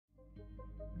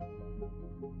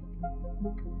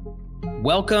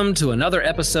Welcome to another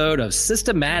episode of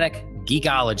Systematic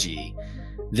Geekology.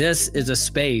 This is a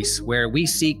space where we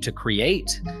seek to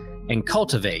create and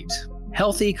cultivate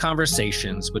healthy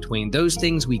conversations between those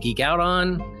things we geek out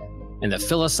on and the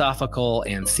philosophical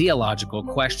and theological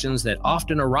questions that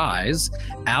often arise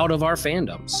out of our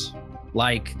fandoms.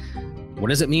 Like, what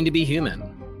does it mean to be human?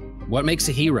 What makes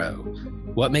a hero?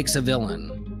 What makes a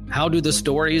villain? How do the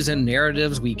stories and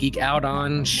narratives we geek out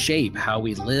on shape how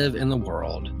we live in the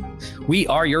world? We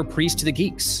are your priest to the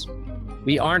geeks.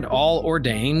 We aren't all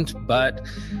ordained, but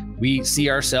we see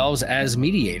ourselves as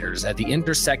mediators at the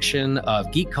intersection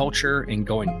of geek culture and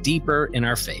going deeper in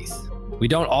our faith. We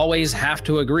don't always have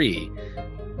to agree,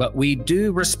 but we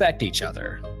do respect each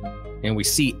other, and we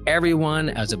see everyone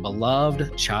as a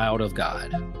beloved child of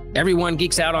God. Everyone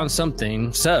geeks out on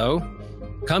something, so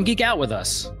come geek out with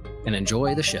us and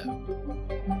enjoy the show.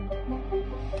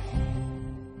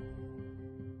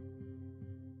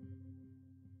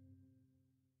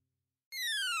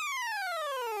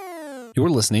 You're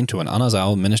listening to an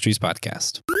Anazao Ministries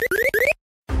podcast.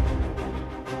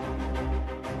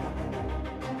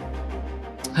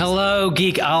 Hello,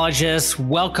 Geekologists.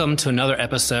 Welcome to another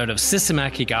episode of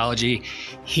Systematic Geekology.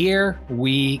 Here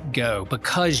we go,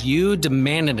 because you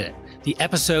demanded it. The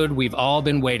episode we've all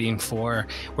been waiting for.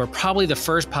 We're probably the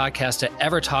first podcast to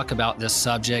ever talk about this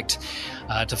subject.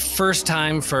 It's the first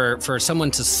time for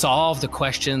someone to solve the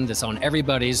question that's on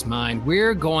everybody's mind.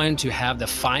 We're going to have the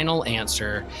final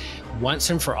answer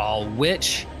once and for all.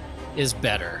 Which is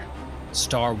better,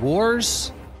 Star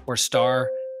Wars or Star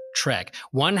Trek?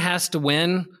 One has to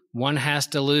win, one has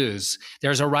to lose.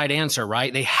 There's a right answer,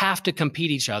 right? They have to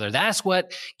compete each other. That's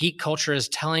what geek culture is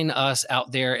telling us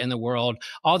out there in the world.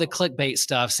 All the clickbait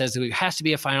stuff says that there has to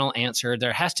be a final answer.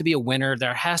 There has to be a winner.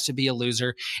 There has to be a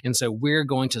loser. And so we're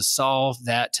going to solve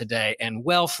that today. And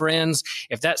well, friends,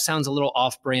 if that sounds a little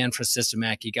off-brand for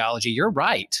Systematic Geekology, you're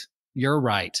right. You're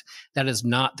right. That is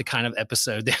not the kind of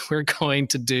episode that we're going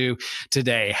to do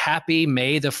today. Happy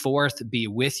May the 4th be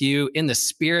with you. In the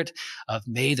spirit of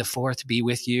May the 4th be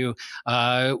with you,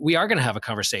 we are going to have a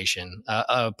conversation,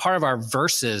 part of our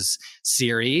Versus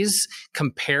series,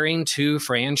 comparing two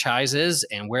franchises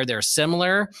and where they're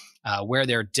similar, where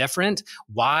they're different,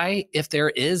 why, if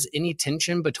there is any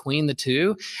tension between the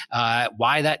two,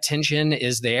 why that tension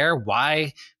is there,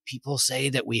 why people say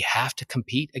that we have to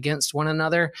compete against one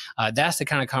another. That's the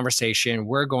kind of conversation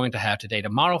we're going to have today to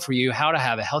model for you how to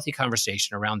have a healthy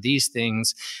conversation around these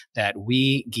things that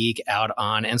we geek out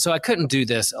on. And so I couldn't do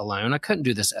this alone. I couldn't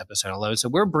do this episode alone. So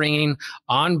we're bringing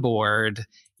on board,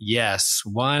 yes,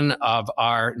 one of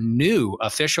our new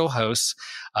official hosts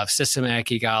of Systematic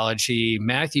Geekology,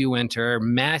 Matthew Winter.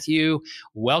 Matthew,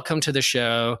 welcome to the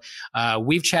show.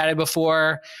 We've chatted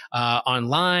before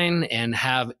online and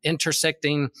have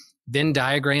intersecting Venn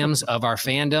diagrams of our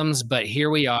fandoms, but here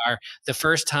we are, the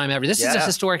first time ever. This is a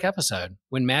historic episode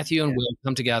when Matthew and Will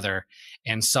come together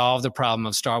and solve the problem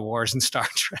of Star Wars and Star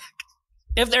Trek.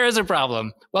 If there is a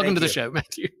problem, welcome to the show,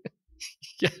 Matthew.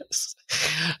 Yes.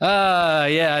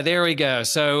 Yeah, there we go.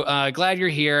 So glad you're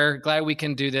here. Glad we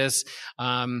can do this.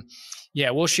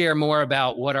 We'll share more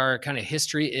about what our kind of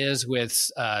history is with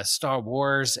Star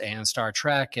Wars and Star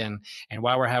Trek and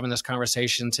why we're having this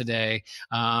conversation today.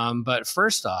 But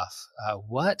first off,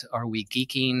 what are we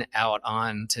geeking out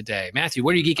on today? Matthew,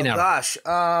 what are you geeking out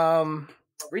on?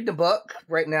 Reading a book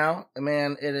right now.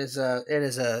 Man, it is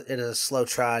a slow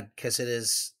trod because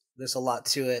there's a lot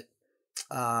to it.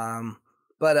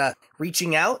 But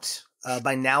Reaching Out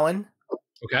by Nowen.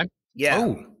 Okay. Yeah.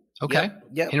 Oh, okay.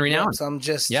 Yeah. Henry Nowen. So I'm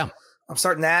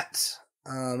starting that.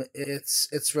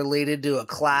 It's related to a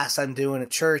class I'm doing at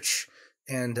church,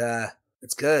 and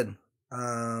it's good.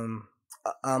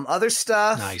 Other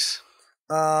stuff. Nice.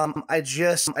 I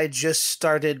just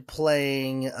started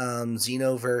playing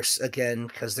Xenoverse again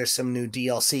because there's some new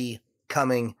DLC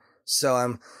coming, so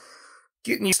I'm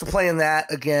getting used to playing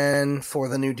that again for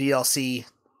the new DLC.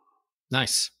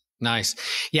 Nice.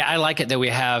 Yeah, I like it that we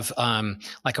have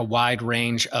like a wide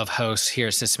range of hosts here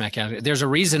at Systematic. There's a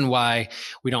reason why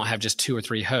we don't have just 2 or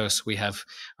 3 hosts.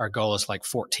 Our goal is like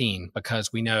 14,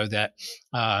 because we know that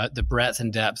the breadth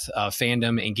and depth of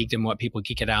fandom and geekdom, what people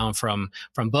geek it out from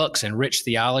books and rich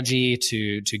theology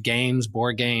to games,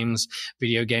 board games,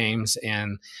 video games,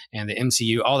 and the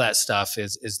MCU, all that stuff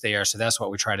is there. So that's what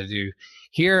we try to do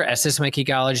here at Systematic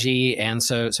Geekology. And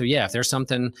so yeah, if there's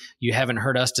something you haven't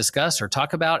heard us discuss or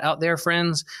talk about out there,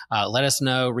 friends, let us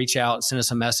know, reach out, send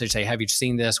us a message. Say, have you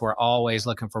seen this? We're always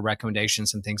looking for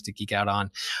recommendations and things to geek out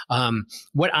on.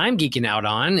 What I'm geeking out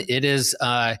on, it is,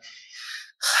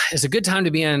 it's a good time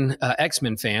to be an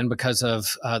X-Men fan because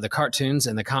of the cartoons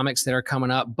and the comics that are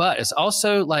coming up. But it's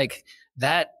also like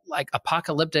that, like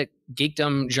apocalyptic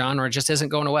geekdom genre just isn't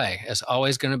going away. It's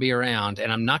always going to be around.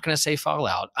 And I'm not going to say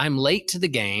Fallout. I'm late to the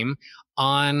game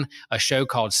on a show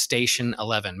called Station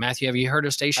 11. Matthew, have you heard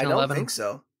of Station 11? I don't think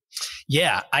so.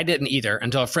 Yeah, I didn't either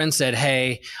until a friend said,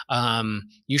 "Hey,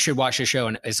 you should watch the show."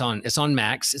 And it's on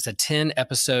Max. It's a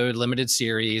 10-episode limited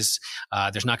series.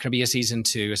 There's not going to be a season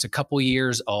 2. It's a couple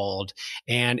years old,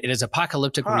 and it is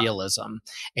apocalyptic realism.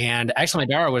 And actually,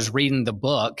 my daughter was reading the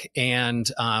book, and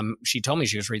she told me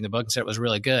she was reading the book and said it was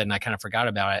really good. And I kind of forgot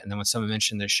about it. And then when someone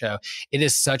mentioned this show, it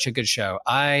is such a good show.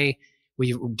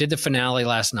 We did the finale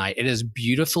last night. It is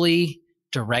beautifully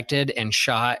directed and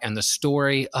shot, and the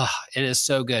story, it is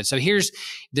so good. So here's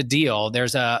the deal.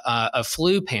 There's a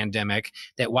flu pandemic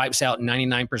that wipes out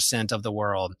 99% of the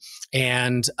world.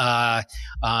 And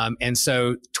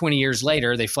so 20 years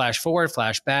later, they flash forward,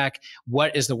 flash back.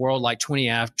 What is the world like 20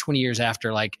 years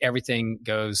after, like everything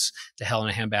goes to hell in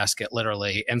a handbasket,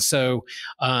 literally. And so,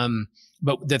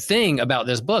 but the thing about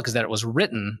this book is that it was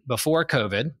written before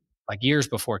COVID, like years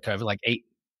before COVID, like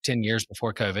 10 years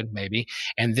before COVID, maybe.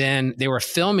 And then they were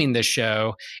filming this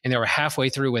show and they were halfway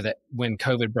through with it when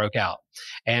COVID broke out.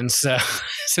 And so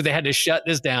they had to shut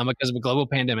this down because of a global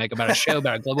pandemic, about a show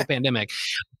about a global pandemic.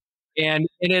 And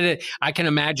I can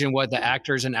imagine what the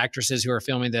actors and actresses who are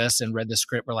filming this and read the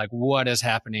script were like, what is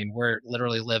happening? We're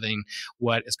literally living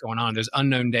what is going on. There's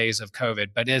unknown days of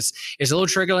COVID, but it's a little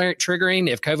triggering.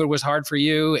 If COVID was hard for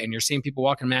you and you're seeing people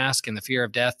walking masks and the fear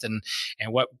of death and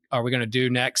what are we going to do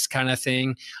next kind of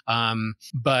thing.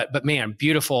 But man,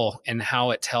 beautiful in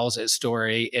how it tells its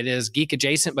story. It is geek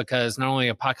adjacent because not only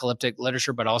apocalyptic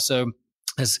literature, but also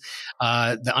as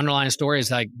the underlying story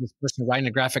is like this person writing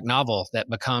a graphic novel that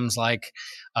becomes like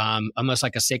almost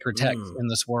like a sacred text in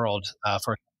this world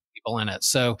for people in it.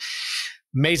 So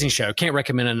amazing show. Can't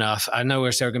recommend enough. I know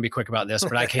we're going to be quick about this,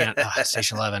 but I can't.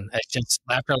 Station 11. It's just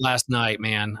after last night,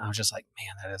 man, I was just like,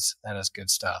 man, that is good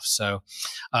stuff. So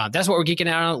that's what we're geeking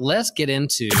out on. Let us get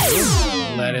into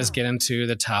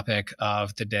the topic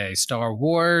of the day. Star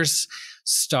Wars,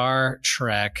 Star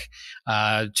Trek,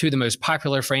 two of the most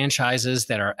popular franchises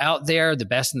that are out there, the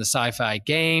best in the sci-fi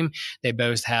game. They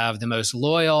both have the most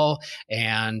loyal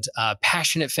and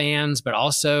passionate fans, but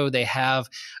also they have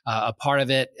a part of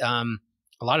it,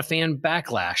 a lot of fan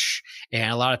backlash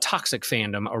and a lot of toxic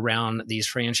fandom around these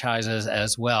franchises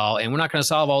as well. And we're not going to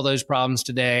solve all those problems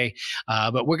today,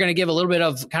 but we're going to give a little bit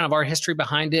of kind of our history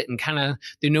behind it and kind of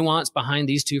the nuance behind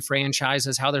these two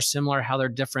franchises, how they're similar, how they're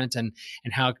different, and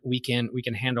how we can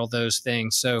handle those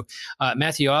things. So,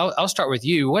 Matthew, I'll start with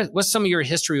you. What's some of your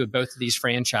history with both of these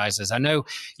franchises? I know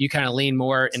you kind of lean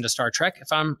more into Star Trek,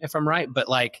 if I'm right, but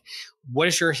like, what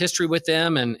is your history with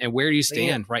them and where do you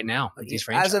stand right now with these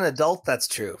franchises? As an adult, that's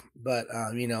true. But,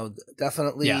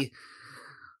 definitely,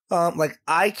 like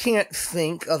I can't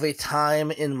think of a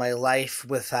time in my life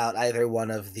without either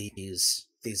one of these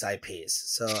IPs.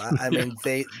 So, I mean,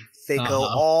 they go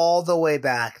all the way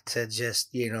back to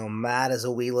just, Matt as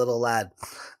a wee little lad.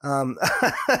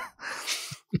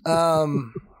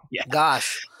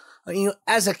 Gosh,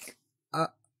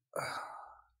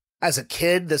 as a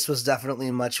kid, this was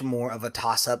definitely much more of a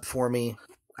toss-up for me.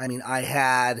 I mean, I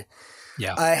had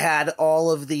all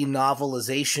of the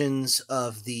novelizations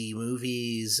of the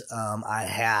movies. I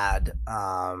had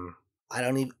I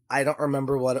don't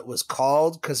remember what it was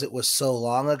called because it was so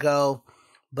long ago,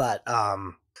 but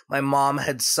my mom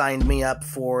had signed me up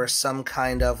for some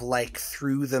kind of like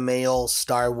through the mail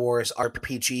Star Wars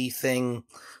RPG thing.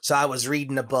 So I was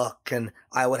reading a book and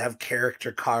I would have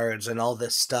character cards and all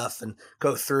this stuff and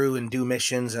go through and do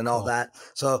missions and all that.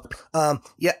 So, I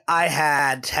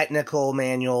had technical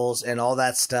manuals and all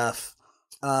that stuff.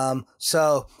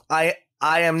 So I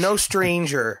am no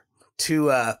stranger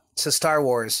to Star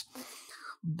Wars,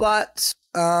 but,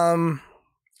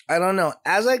 I don't know.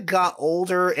 As I got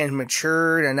older and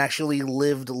matured and actually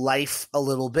lived life a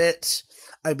little bit,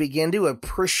 I began to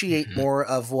appreciate more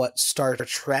of what Star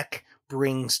Trek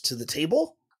brings to the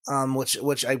table,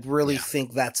 which I really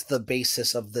think that's the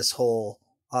basis of this whole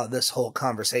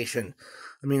conversation.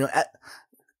 I mean,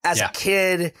 as a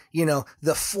kid,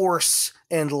 the Force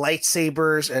and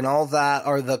lightsabers and all that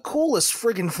are the coolest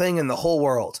friggin' thing in the whole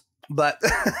world. But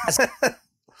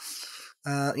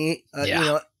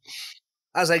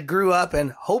as I grew up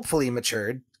and hopefully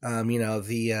matured,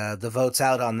 the vote's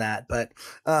out on that, but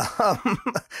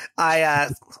I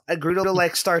grew to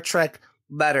like Star Trek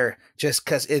better just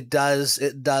because it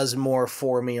does more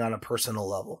for me on a personal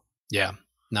level. Yeah.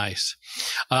 Nice.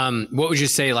 What would you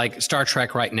say, like Star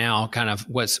Trek right now, kind of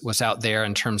what's out there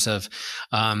in terms of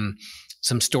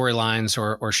some storylines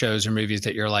or shows or movies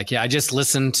that you're like, yeah, I just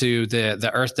listened to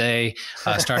the Earth Day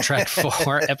Star Trek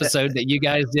 4 episode that you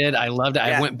guys did. I loved it.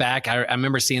 Yeah. I went back. I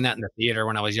remember seeing that in the theater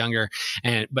when I was younger,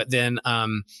 but then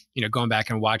going back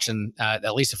and watching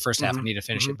at least the first half. I need to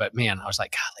finish it, but man, I was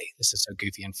like, golly, this is so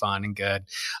goofy and fun and good.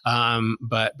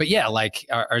 But yeah, like,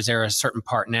 is there a certain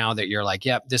part now that you're like,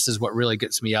 yep, this is what really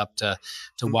gets me up to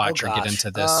watch or get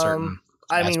into this certain?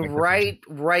 I mean,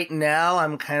 right now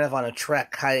I'm kind of on a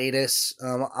Trek hiatus.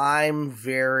 I'm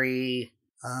very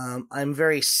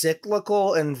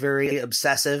cyclical and very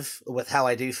obsessive with how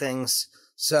I do things.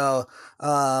 So,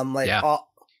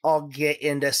 I'll get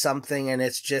into something and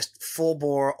it's just full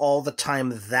bore all the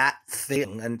time, that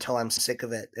thing, until I'm sick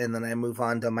of it, and then I move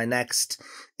on to my next.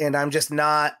 And I'm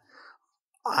not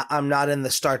in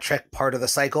the Star Trek part of the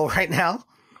cycle right now.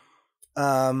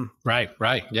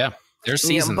 Right, yeah. There's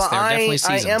seasons. But there are definitely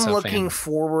seasons. I am looking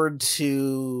forward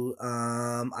to.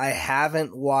 I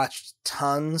haven't watched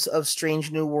tons of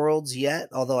Strange New Worlds yet,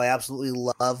 although I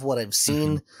absolutely love what I've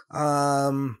seen.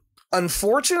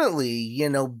 Unfortunately,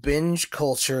 binge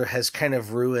culture has kind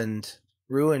of ruined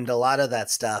a lot of that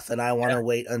stuff, and I want to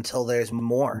wait until there's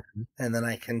more, and then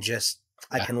I can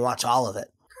watch all of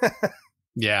it.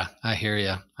 Yeah, I hear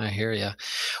you.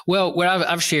 Well, what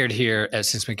I've shared here at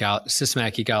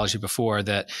Systematic Geekology before,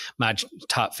 that my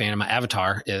top fan of my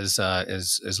avatar is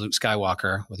Luke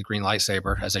Skywalker with a green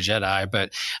lightsaber as a Jedi.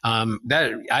 But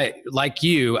that I like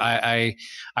you, I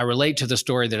relate to the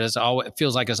story that it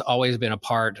feels like has always been a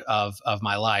part of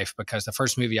my life, because the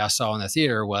first movie I saw in the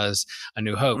theater was A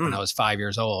New Hope when I was 5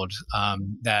 years old.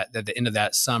 That at the end of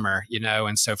that summer,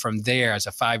 and so from there, as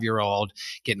a 5-year-old,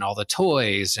 getting all the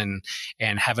toys and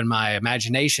having my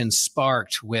imagination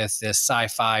sparked with this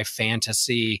sci-fi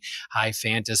fantasy, high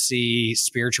fantasy,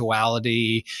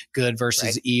 spirituality, good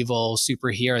versus evil,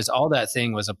 superheroes, all that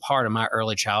thing was a part of my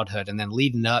early childhood. And then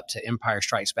leading up to Empire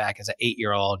Strikes Back as an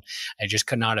 8-year-old, it just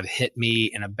could not have hit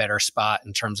me in a better spot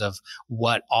in terms of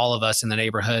what all of us in the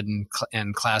neighborhood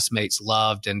and classmates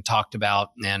loved and talked about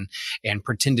and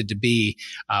pretended to be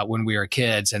when we were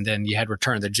kids. And then you had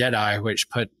Return of the Jedi, which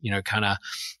put, kind of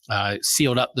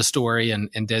sealed up the story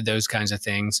and did those kinds of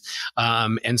things.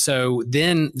 And so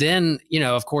then,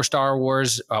 of course, Star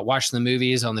Wars, watching the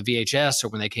movies on the VHS or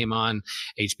when they came on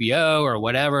HBO or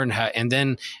whatever. And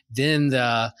then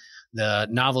the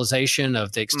novelization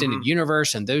of the extended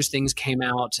universe and those things came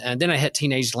out. And then I hit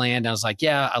teenage land. And I was like,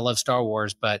 yeah, I love Star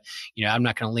Wars, but, I'm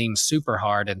not going to lean super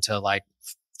hard into like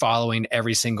following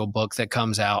every single book that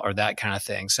comes out or that kind of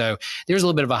thing. So there's a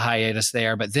little bit of a hiatus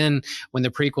there. But then when the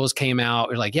prequels came out,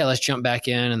 we're like, yeah, let's jump back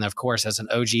in. And of course, as an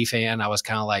OG fan, I was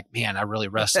kind of like, man, I really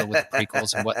wrestled with the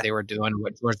prequels and what they were doing,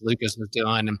 what George Lucas was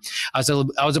doing. And I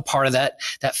was a part of that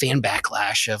fan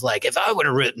backlash of like, if I would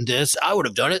have written this, I would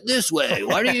have done it this way.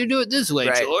 Why do you do it this way,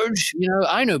 George?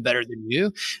 I know better than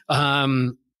you.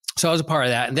 So I was a part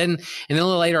of that, and then a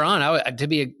little later on, to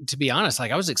be honest,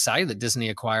 like I was excited that Disney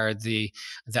acquired the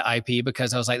IP,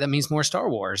 because I was like, that means more Star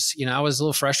Wars. I was a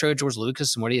little frustrated with George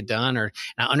Lucas and what he had done, and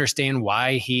I understand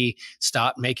why he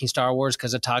stopped making Star Wars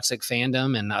because of toxic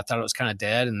fandom, and I thought it was kind of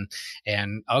dead.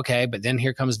 And okay, but then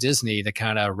here comes Disney to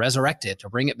kind of resurrect it, to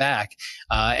bring it back,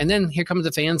 and then here comes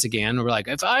the fans again. We're like,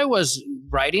 if I was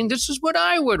writing, this is what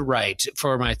I would write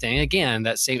for my thing. Again,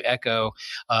 that same echo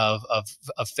of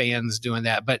fans doing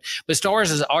that, but Star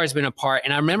Wars has always been a part.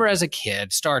 And I remember as a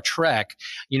kid, Star Trek,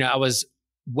 I was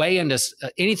way into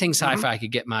anything sci-fi I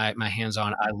could get my hands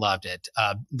on. I loved it.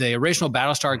 The original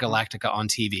Battlestar Galactica on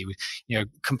TV,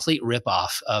 complete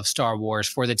ripoff of Star Wars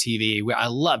for the TV. I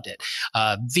loved it.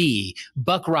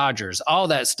 Buck Rogers, all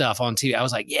that stuff on TV. I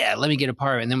was like, yeah, let me get a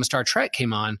part of it. And then when Star Trek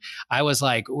came on, I was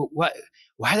like, what?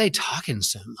 Why are they talking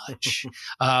so much?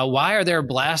 Why are there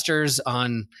blasters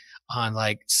on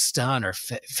like stun or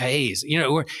phase?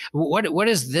 What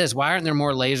is this? Why aren't there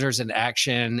more lasers and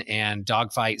action and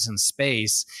dogfights in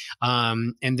space?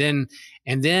 And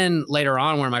then later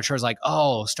on, one of my shows like,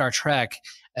 oh, Star Trek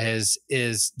is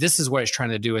this is what it's trying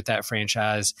to do with that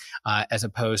franchise, as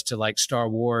opposed to like Star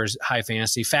Wars, high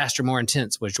fantasy, faster, more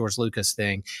intense was George Lucas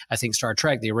thing. I think Star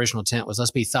Trek, the original intent was, let's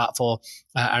be thoughtful.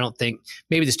 I don't think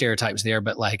maybe the stereotypes there,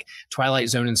 but like Twilight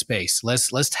Zone in space.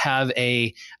 Let's have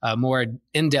a more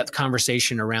in-depth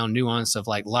conversation around nuance of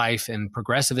like life and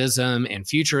progressivism and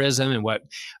futurism and what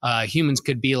humans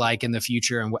could be like in the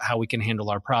future and how we can handle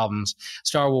our problems.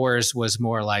 Star Wars was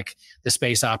more like the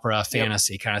space opera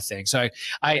fantasy kind of thing. So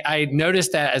I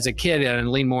noticed that as a kid and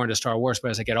leaned more into Star Wars,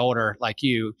 but as I get older, like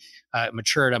you,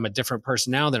 matured, I'm a different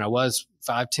person now than I was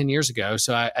 5-10 years ago.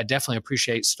 So I definitely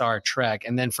appreciate Star Trek.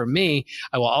 And then for me,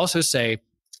 I will also say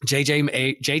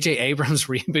J.J. Abrams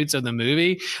reboots of the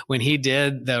movie, when he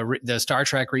did the Star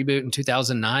Trek reboot in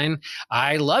 2009,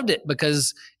 I loved it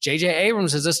because J.J.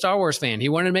 Abrams is a Star Wars fan. He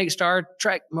wanted to make Star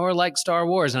Trek more like Star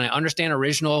Wars. And I understand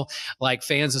original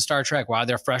fans of Star Trek, why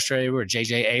they're frustrated with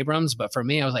J.J. Abrams. But for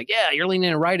me, I was like, yeah, you're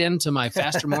leaning right into my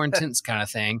faster, more intense kind of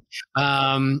thing.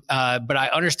 But I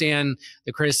understand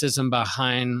the criticism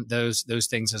behind those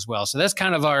things as well. So that's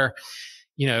kind of our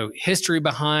history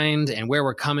behind and where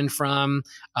we're coming from.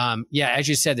 As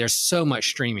you said, there's so much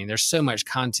streaming. There's so much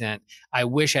content. I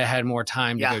wish I had more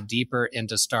time to go deeper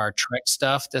into Star Trek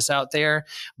stuff that's out there.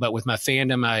 But with my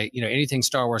fandom, anything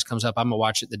Star Wars comes up, I'm going to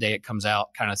watch it the day it comes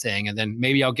out kind of thing. And then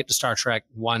maybe I'll get to Star Trek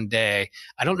one day.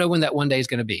 I don't know when that one day is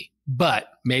going to be, but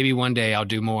maybe one day I'll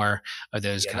do more of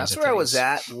those kinds of things. That's where I was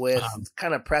at with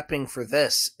kind of prepping for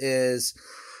this is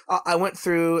I went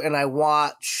through and I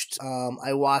watched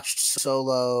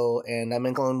Solo, and I'm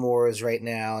in Clone Wars right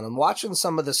now, and I'm watching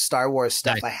some of the Star Wars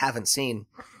stuff I haven't seen.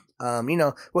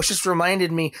 Which just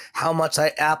reminded me how much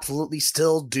I absolutely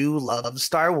still do love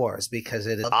Star Wars, because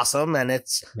it is awesome, and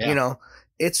it's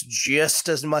it's just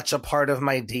as much a part of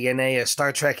my DNA as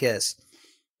Star Trek is.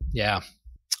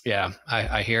 Yeah,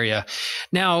 I hear you.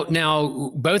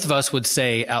 Now, both of us would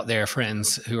say out there,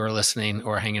 friends who are listening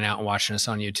or hanging out and watching us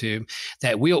on YouTube,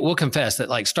 that we'll confess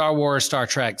that Star Wars, Star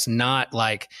Trek's not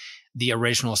like the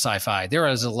original sci-fi. There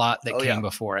was a lot that came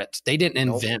before it. They didn't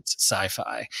invent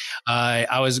sci-fi.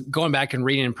 I was going back and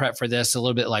reading in prep for this a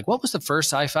little bit, what was the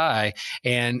first sci-fi?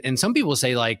 And some people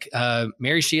say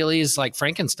Mary Shelley's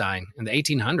Frankenstein in the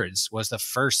 1800s was the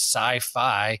first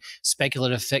sci-fi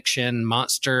speculative fiction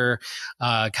monster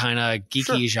kind of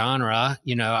geeky genre.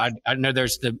 I know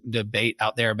there's the debate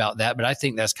out there about that, but I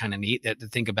think that's kind of neat to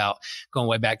think about going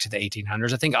way back to the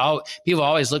 1800s. I think people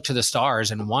always look to the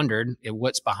stars and wondered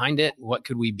what's behind it. What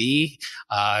could we be?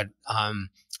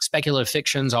 Speculative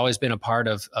fiction's always been a part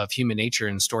of human nature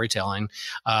and storytelling.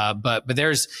 But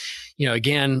there's,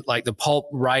 again, the pulp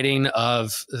writing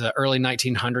of the early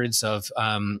 1900s of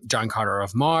John Carter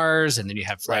of Mars, and then you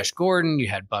had Flash Gordon, you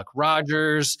had Buck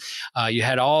Rogers, you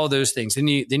had all those things. Then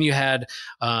you had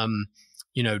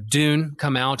Dune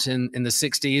come out in the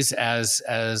 60s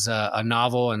as a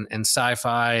novel and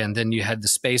sci-fi. And then you had the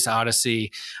Space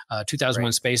Odyssey,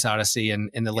 2001 Space Odyssey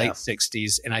in the late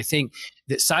 60s. And I think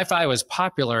that sci-fi was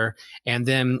popular. And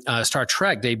then Star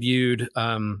Trek debuted.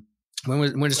 When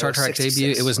did Star Trek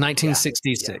debut? It was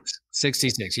 1966.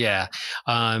 66,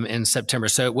 in September.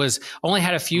 So it was only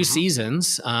had a few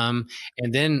seasons, and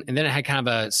then it had kind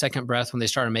of a second breath when they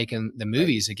started making the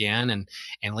movies again and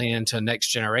leaning into Next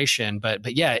Generation. But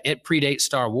it predates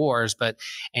Star Wars.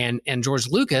 And George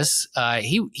Lucas,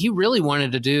 he really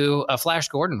wanted to do a Flash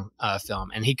Gordon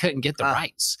film, and he couldn't get the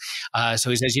rights. So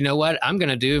he says, you know what? I'm going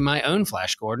to do my own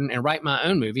Flash Gordon and write my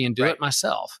own movie and do it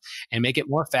myself and make it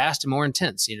more fast and more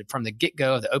intense. From the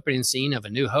get-go of the opening scene of A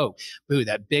New Hope, ooh,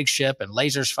 that big ship and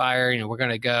lasers fire, we're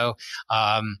going to go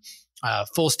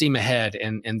full steam ahead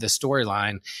in the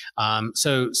storyline.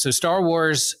 So Star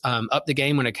Wars upped the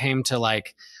game when it came to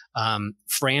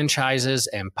franchises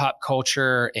and pop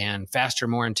culture and faster,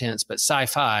 more intense. But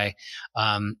sci-fi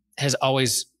has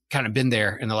always kind of been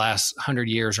there in the last 100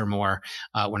 years or more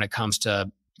when it comes to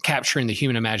capturing the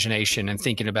human imagination and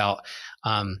thinking about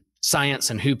science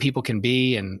and who people can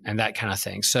be and that kind of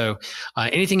thing. So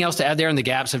anything else to add there in the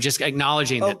gaps of just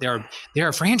acknowledging that there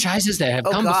are franchises that have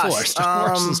come before Star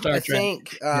Wars and Star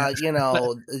Trek? I think,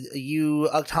 you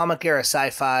atomic era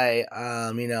sci-fi,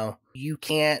 we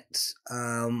can't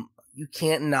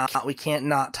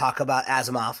not talk about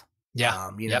Asimov.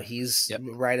 He's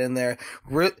right in there.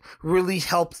 Really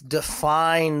helped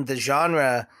define the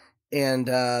genre.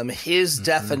 And his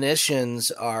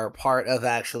definitions are part of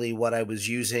actually what I was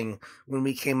using when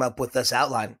we came up with this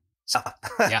outline. So.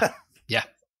 Yeah.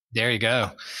 There you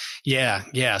go.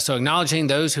 Yeah. So acknowledging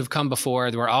those who've come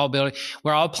before, we're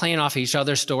all playing off each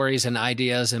other's stories and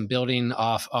ideas and building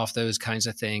off those kinds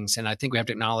of things. And I think we have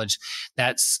to acknowledge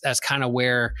that's kind of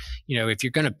where, if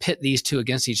you're going to pit these two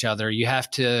against each other, you have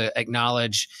to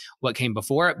acknowledge what came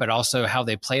before it, but also how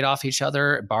they played off each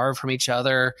other, borrowed from each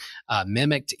other,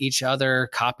 mimicked each other,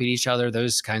 copied each other.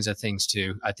 Those kinds of things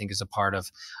too, I think, is a part of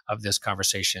this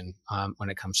conversation when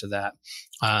it comes to that.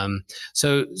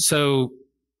 So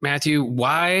Matthew,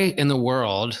 why in the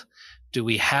world do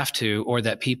we have to, or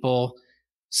that people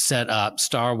set up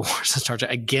Star Wars and Star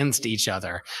Trek against each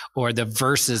other, or the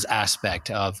versus aspect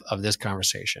of this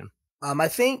conversation? I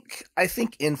think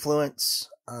influence.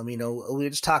 We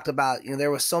just talked about, there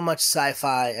was so much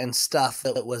sci-fi and stuff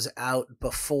that was out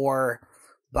before,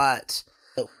 but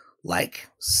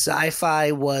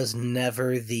sci-fi was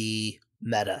never the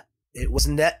meta. It was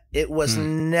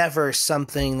never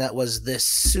something that was this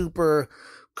super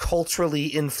culturally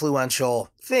influential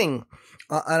thing.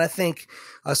 And I think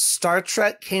Star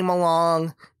Trek came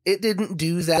along. It didn't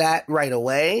do that right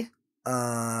away.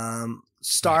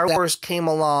 Star Wars came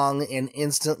along and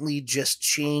instantly just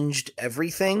changed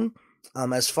everything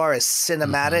as far as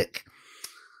cinematic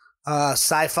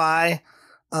sci-fi.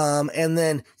 And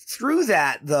then through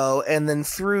that, though, and then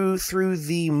through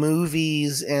the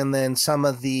movies and then some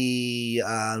of the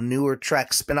newer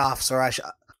Trek spin-offs, or I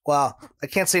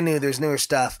can't say new, there's newer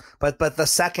stuff, but the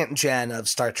second gen of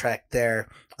Star Trek there,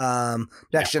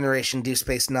 Next Generation, Deep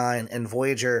Space Nine, and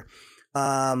Voyager,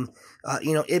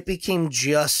 it became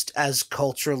just as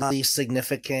culturally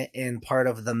significant and part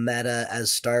of the meta as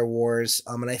Star Wars.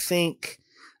 And I think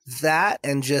that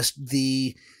and just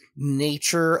the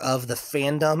nature of the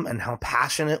fandom and how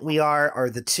passionate we are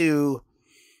the two.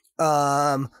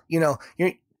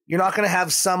 You're not going to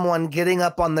have someone getting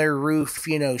up on their roof,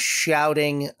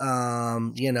 shouting, at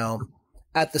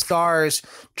the stars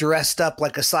dressed up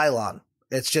like a Cylon.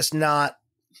 It's just not,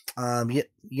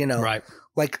 right.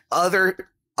 Like other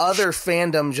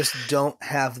fandom just don't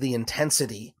have the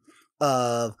intensity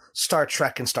of Star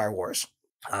Trek and Star Wars.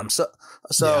 I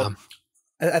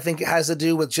think it has to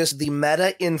do with just the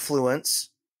meta influence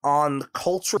on the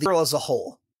culture as a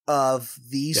whole of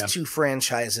these two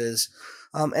franchises,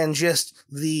 and just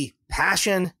the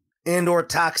passion and or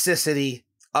toxicity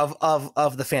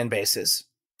of the fan bases.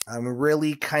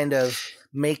 Really kind of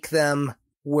make them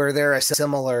where they're a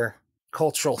similar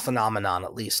cultural phenomenon,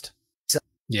 at least.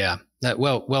 Yeah, that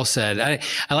well said. I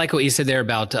like what you said there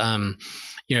about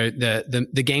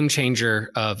the game changer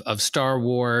of Star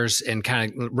Wars and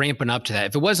kind of ramping up to that.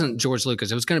 If it wasn't George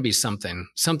Lucas, it was going to be something.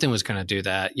 Something was going to do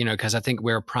that, because I think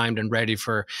we're primed and ready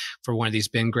for one of these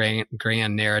big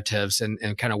grand narratives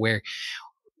and kind of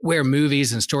where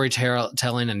movies and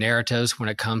storytelling and narratives when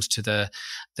it comes to the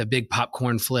big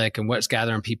popcorn flick and what's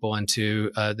gathering people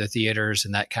into the theaters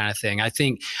and that kind of thing. I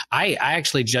think I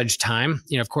actually judge time.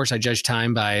 Of course, I judge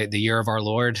time by the year of our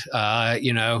Lord,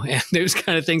 and those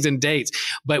kind of things and dates.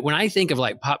 But when I think of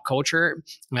like pop culture,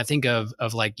 when I think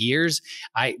of like years,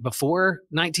 before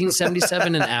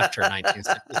 1977 and after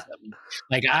 1977,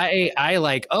 like I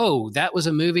like, oh, that was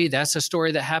a movie. That's a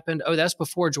story that happened. Oh, that's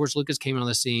before George Lucas came on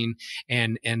the scene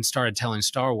and started telling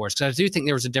Star Wars. Because I do think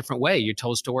there was a different way you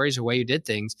told stories, or way you did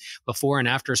things before and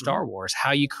after Star Wars,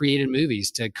 how you created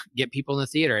movies to get people in the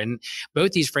theater. And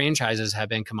both these franchises have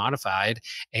been commodified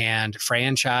and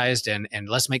franchised and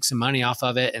let's make some money off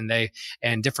of it. And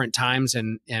different times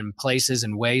and places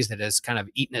and ways that has kind of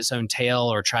eaten its own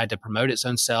tail or tried to promote its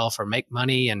own self or make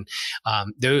money, and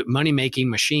the money making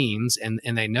machines. And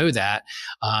they know that,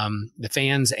 the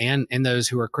fans and those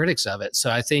who are critics of it. So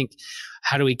I think,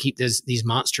 how do we keep these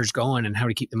monsters going, and how do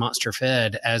we keep the monster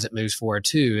fed as it moves forward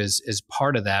too is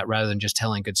part of that, rather than just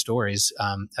telling good stories.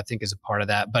 I think is a part of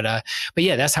that. But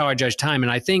yeah, that's how I judge time.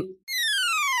 And I think.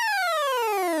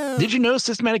 Did you know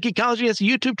Systematic Geekology has a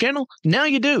YouTube channel? Now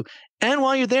you do. And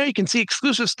while you're there, you can see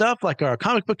exclusive stuff like our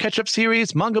comic book catch-up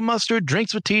series, Manga Mustard,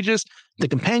 Drinks with Tejas, the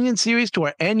companion series to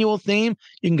our annual theme.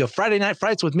 You can go Friday Night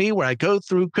Frights with me, where I go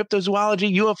through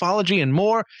cryptozoology, ufology, and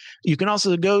more. You can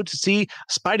also go to see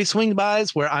Spidey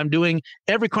Swing-Bys, where I'm doing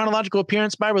every chronological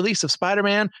appearance by release of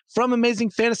Spider-Man from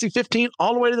Amazing Fantasy 15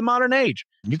 all the way to the modern age.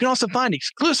 You can also find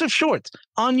exclusive shorts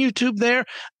on YouTube there,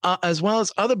 as well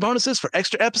as other bonuses for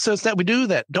extra episodes that we do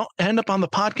that don't end up on the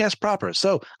podcast proper.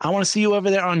 So I want to see you over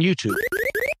there on YouTube.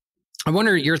 I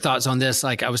wonder your thoughts on this.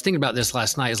 Like, I was thinking about this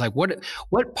last night. Is like,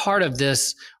 what part of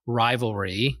this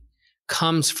rivalry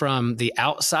comes from the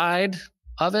outside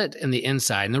of it and the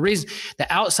inside? And the reason,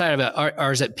 the outside of it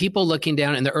are is it people looking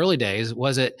down in the early days?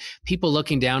 Was it people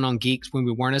looking down on geeks when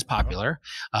we weren't as popular,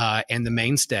 and the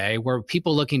mainstay? Were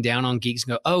people looking down on geeks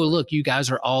and go, oh, look, you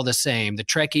guys are all the same, the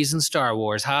Trekkies and Star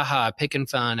Wars, picking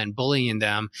fun and bullying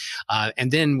them. And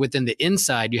then within the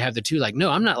inside, you have the two, like, no,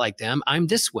 I'm not like them. I'm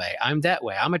this way. I'm that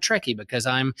way. I'm a Trekkie because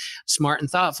I'm smart and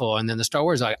thoughtful. And then the Star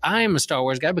Wars, like, I'm a Star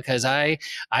Wars guy because I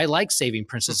like saving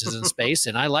princesses in space,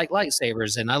 and I like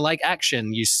lightsabers, and I like action.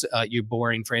 You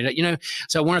boring friend,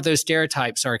 So one of those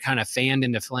stereotypes are kind of fanned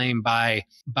into flame by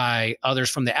others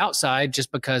from the outside,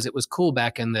 just because it was cool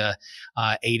back in the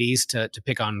 80s to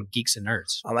pick on geeks and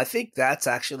nerds. I think that's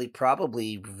actually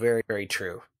probably very, very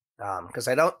true. Because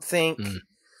I don't think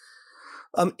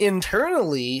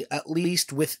internally, at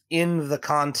least within the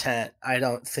content, I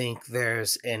don't think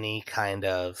there's any kind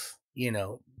of,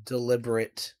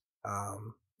 deliberate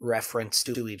reference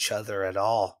to each other at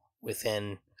all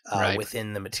within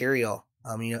the material.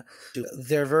 You know,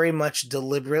 they're very much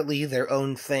deliberately their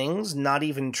own things, not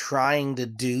even trying to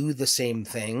do the same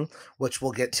thing, which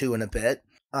we'll get to in a bit.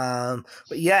 But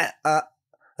yeah,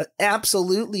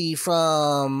 absolutely,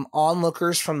 from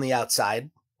onlookers from the outside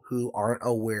who aren't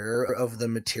aware of the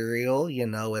material, you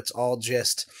know, it's all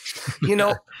just, you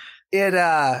know,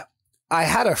 I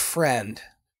had a friend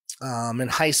in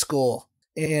high school,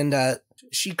 and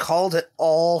she called it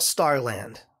all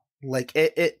Starland. Like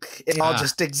it all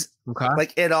just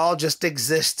like it all just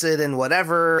existed and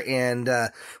whatever. And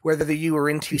whether you were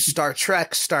into Star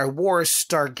Trek, Star Wars,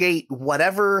 Stargate,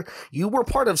 whatever, you were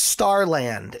part of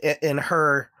Starland in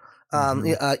her.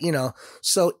 You know,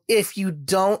 so if you're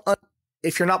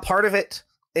not part of it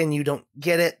and you don't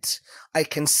get it, I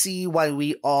can see why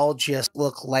we all just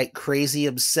look like crazy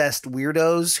obsessed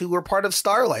weirdos who were part of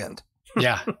Starland.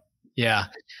 Yeah. Yeah.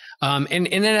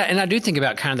 And I do think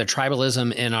about kind of the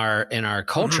tribalism in our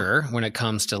culture when it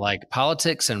comes to like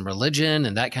politics and religion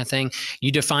and that kind of thing.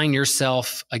 You define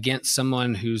yourself against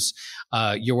someone who's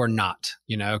you're not,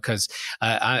 you know, because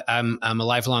I'm a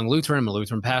lifelong Lutheran. I'm a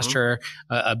Lutheran pastor.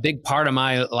 A big part of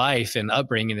my life and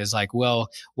upbringing is like, well,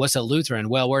 what's a Lutheran?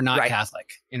 Well, we're not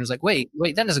Catholic. And it was like, wait,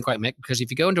 that doesn't quite make, because if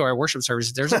you go into our worship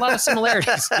services, there's a lot of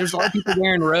similarities. There's a lot of people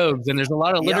wearing robes, and there's a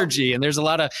lot of liturgy, and there's a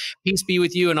lot of peace be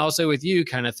with you and also with you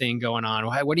kind of thing going on.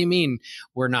 What do you mean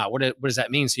we're not? What does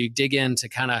that mean? So you dig into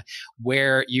kind of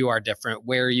where you are different,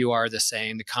 where you are the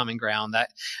same, the common ground, that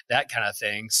kind of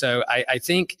thing. So I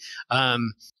think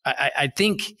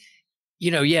you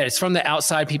know, yeah, it's from the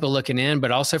outside people looking in, but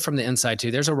also from the inside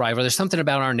too. There's a rival. There's something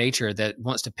about our nature that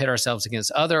wants to pit ourselves against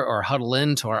other or huddle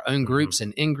into our own groups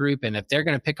and in-group. And if they're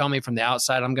going to pick on me from the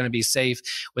outside, I'm going to be safe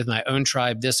with my own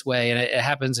tribe this way. And it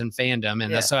happens in fandom.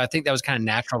 And so I think that was kind of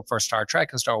natural for Star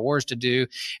Trek and Star Wars to do.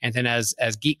 And then as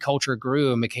geek culture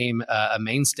grew and became a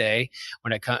mainstay,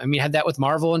 when it comes, I mean, you had that with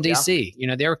Marvel and DC. You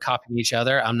know, they were copying each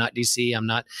other. I'm not DC. I'm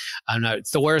not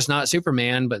Thor is not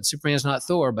Superman, but Superman is not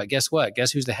Thor. But guess what?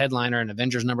 Guess who's the headliner in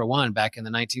Avengers #1 back in the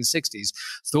 1960s?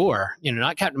 Thor. You know,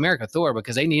 not Captain America, Thor,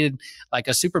 because they needed like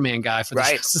a Superman guy for the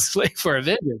Justice League for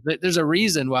Avengers. There's a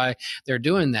reason why they're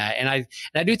doing that. And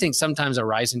I do think sometimes a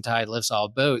rising tide lifts all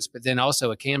boats, but then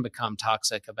also it can become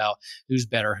toxic about who's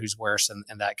better, who's worse, and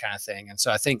that kind of thing. And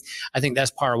so I think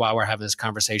that's part of why we're having this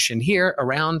conversation here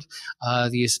around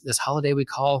this holiday we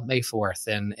call May 4th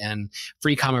and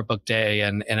Free Comic Book Day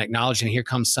and acknowledging here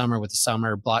comes summer with the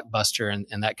summer blockbuster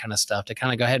and that kind of stuff, to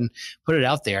kind of go ahead and put it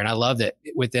out there. And I love that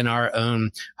within our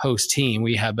own host team,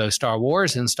 we have both Star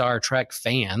Wars and Star Trek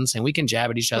fans, and we can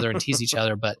jab at each other and tease each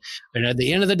other. But at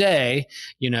the end of the day,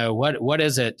 you know, what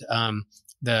is it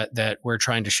that we're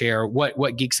trying to share?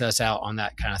 What geeks us out on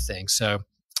that kind of thing? So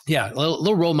yeah,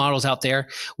 little role models out there.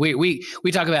 We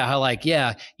talk about how, like,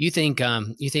 yeah, you think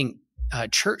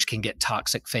church can get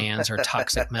toxic fans or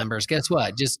toxic members. Guess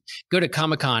what? Just go to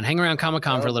Comic-Con, hang around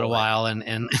Comic-Con for a little while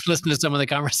and listen to some of the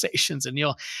conversations, and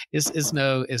it's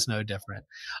no different.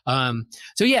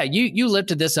 So yeah, you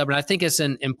lifted this up, and I think it's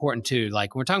important too.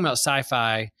 Like, when we're talking about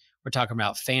sci-fi, we're talking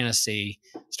about fantasy.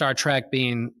 Star Trek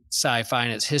being sci-fi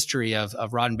and its history of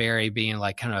Roddenberry being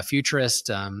like kind of a futurist,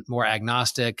 more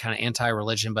agnostic, kind of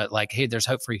anti-religion, but like, hey, there's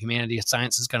hope for humanity.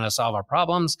 Science is going to solve our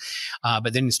problems.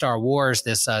 But then in Star Wars,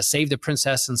 this save the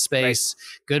princess in space,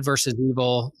 good versus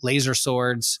evil, laser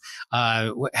swords.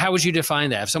 How would you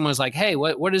define that? If someone's like, hey,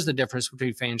 what is the difference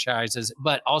between franchises,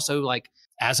 but also like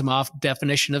Asimov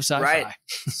definition of sci-fi? Right.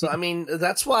 So, I mean,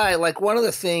 that's why, like, one of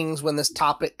the things when this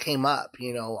topic came up,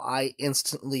 you know, I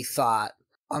instantly thought,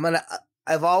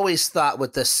 I've always thought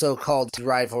with this so-called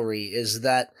rivalry is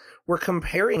that we're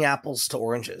comparing apples to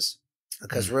oranges,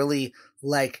 because really,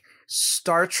 like,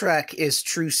 Star Trek is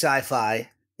true sci-fi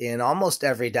in almost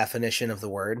every definition of the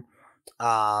word.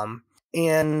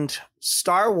 And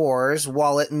Star Wars,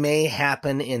 while it may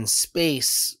happen in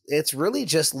space, it's really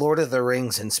just Lord of the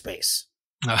Rings in space.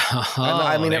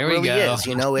 I mean, it really is,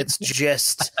 you know, it's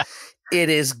just, it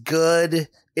is good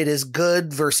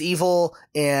versus evil.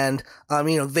 And,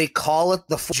 you know, they call it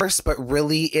the Force, but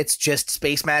really it's just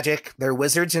space magic. They're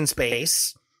wizards in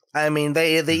space. I mean,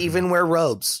 they even wear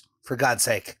robes, for God's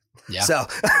sake. Yeah. So,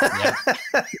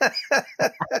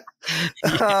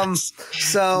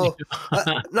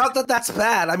 not that that's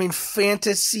bad. I mean,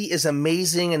 fantasy is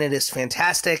amazing and it is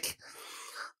fantastic.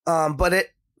 But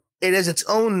it is its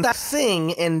own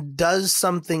thing and does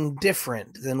something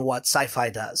different than what sci-fi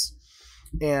does.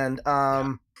 And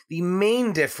the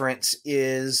main difference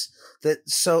is that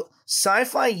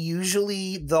sci-fi,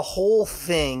 usually the whole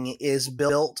thing is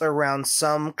built around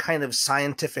some kind of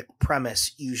scientific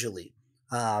premise, usually.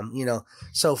 You know,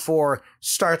 so for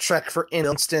Star Trek, for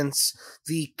instance,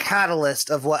 the catalyst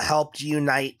of what helped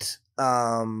unite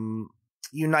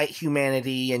unite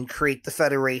humanity and create the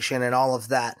Federation and all of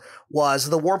that was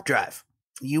the warp drive.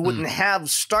 You wouldn't have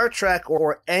Star Trek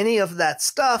or any of that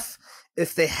stuff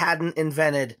if they hadn't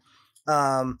invented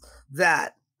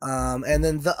that. And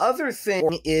then the other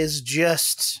thing is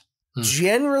just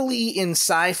generally in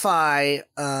sci-fi,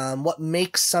 what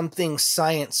makes something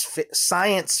science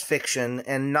fiction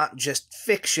and not just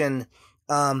fiction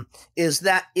is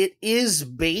that it is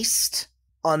based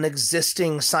on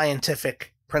existing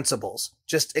scientific principles,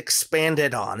 just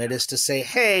expanded on. It is to say,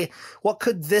 hey, what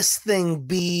could this thing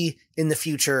be in the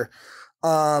future?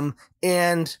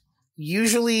 And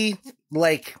usually,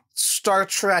 like Star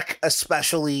Trek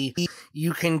especially,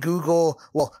 you can Google,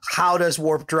 well, how does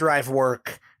warp drive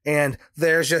work? And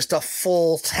there's just a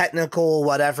full technical,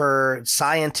 whatever,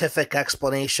 scientific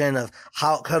explanation of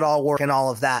how it could all work and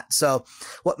all of that. So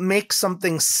what makes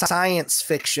something science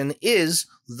fiction is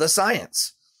the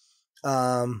science.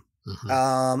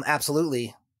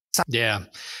 Absolutely. Yeah.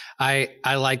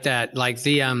 I like that. Like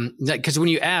because when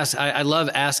you ask, I love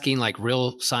asking like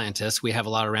real scientists. We have a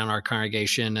lot around our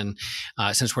congregation, and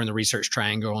since we're in the research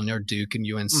triangle near Duke and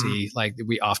UNC, like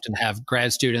we often have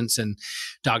grad students and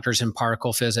doctors in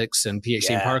particle physics and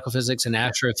PhD in particle physics and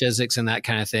astrophysics and that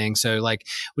kind of thing. So like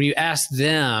when you ask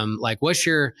them, like, which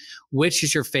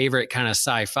is your favorite kind of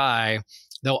sci-fi?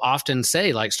 They'll often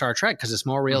say like Star Trek because it's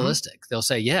more realistic. They'll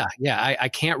say, I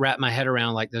can't wrap my head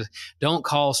around like this. Don't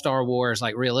call Star Wars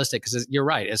like realistic because you're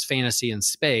right. It's fantasy in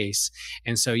space.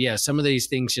 And so, some of these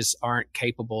things just aren't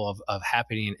capable of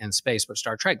happening in space. But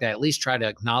Star Trek, they at least try to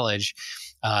acknowledge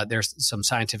there's some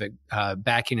scientific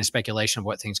backing and speculation of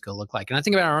what things could look like. And I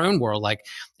think about our own world, like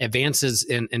advances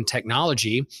in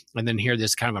technology, and then here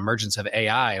this kind of emergence of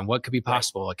AI and what could be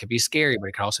possible. It could be scary, but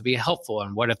it could also be helpful.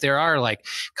 And what if there are like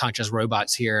conscious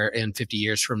robots here in 50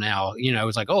 years from now?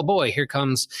 It's like, oh boy, here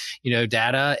comes,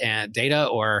 data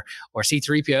or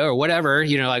C-3PO or whatever,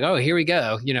 like, oh, here we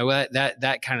go,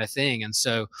 that kind of thing. And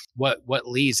so what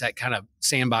leads that kind of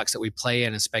sandbox that we play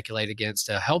in and speculate against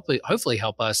to hopefully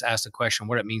help us ask the question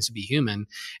what it means to be human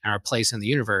and our place in the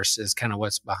universe is kind of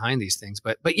what's behind these things.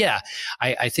 But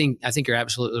I think you're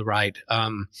absolutely right.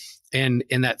 And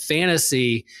that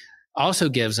fantasy also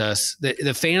gives us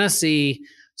the fantasy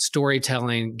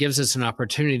storytelling gives us an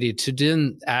opportunity to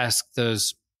then ask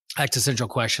those existential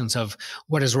questions of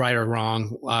what is right or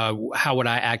wrong. How would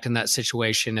I act in that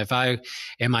situation? If I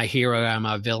am a hero, am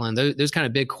I a villain? Those kind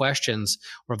of big questions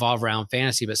revolve around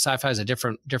fantasy, but sci-fi is a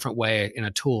different way and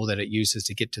a tool that it uses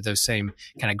to get to those same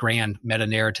kind of grand meta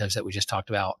narratives that we just talked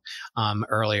about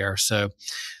earlier. So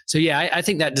I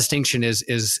think that distinction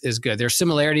is good. There's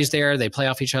similarities there. They play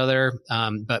off each other.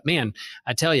 But man,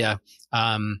 I tell you,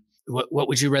 what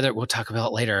would you rather? We'll talk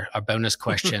about later. Our bonus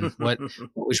question: What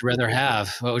would you rather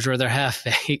have? What would you rather have?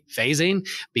 Phasing,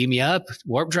 beam me up,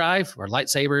 warp drive, or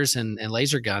lightsabers and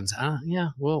laser guns?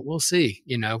 We'll see.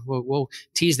 We'll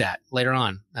tease that later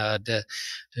on to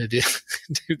do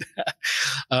that.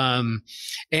 Man,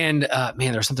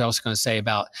 there's something else I was going to say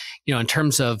about in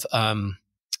terms of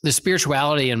the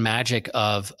spirituality and magic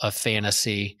of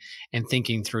fantasy and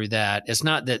thinking through that. It's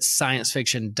not that science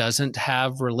fiction doesn't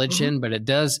have religion, but it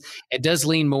does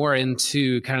lean more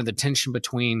into kind of the tension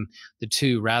between the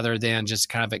two rather than just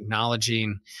kind of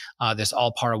acknowledging this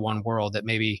all part of one world that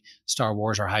maybe Star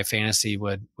Wars or high fantasy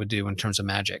would do in terms of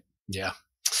magic. Yeah.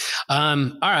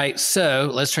 All right, so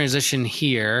let's transition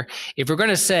here. If we're going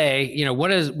to say,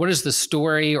 what is the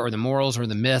story or the morals or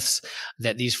the myths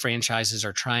that these franchises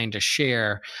are trying to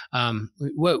share?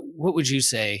 What would you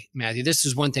say, Matthew? This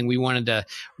is one thing we wanted to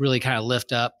really kind of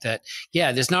lift up. That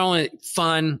there's not only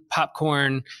fun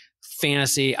popcorn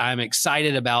fantasy. I'm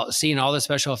excited about seeing all the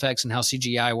special effects and how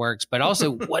CGI works, but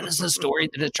also what is the story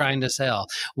that it's trying to tell?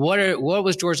 What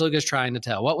was George Lucas trying to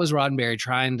tell? What was Roddenberry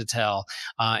trying to tell?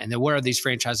 And then what are these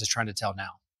franchises trying to tell now?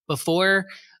 Before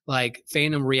like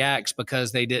fandom reacts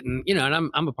because they didn't,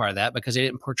 and I'm a part of that because they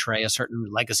didn't portray a certain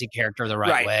legacy character the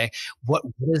right way. What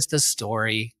is the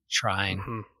story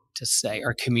trying to say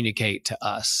or communicate to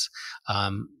us?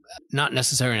 Not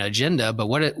necessarily an agenda, but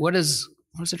what is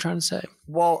it trying to say?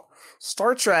 Well,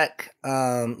 Star Trek,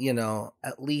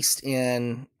 at least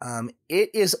in, it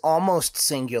is almost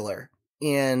singular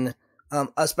in,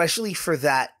 especially for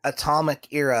that atomic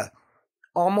era.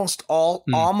 Almost all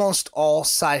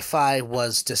sci-fi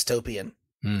was dystopian.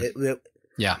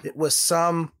 It was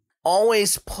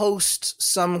always post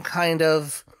some kind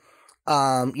of,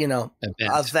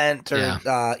 event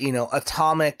or,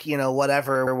 atomic,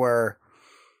 whatever, where,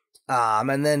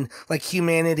 and then like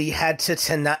humanity had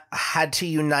to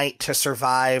unite to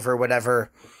survive or whatever.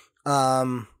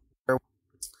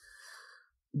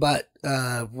 But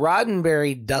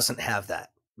Roddenberry doesn't have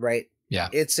that, right? Yeah.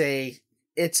 It's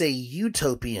a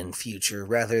utopian future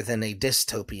rather than a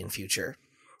dystopian future.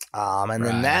 And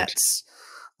then that's,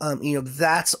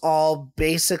 that's all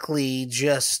basically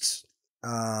just,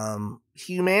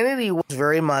 humanity was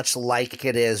very much like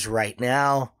it is right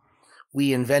now.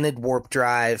 We invented warp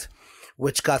drive,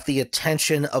 which got the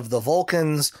attention of the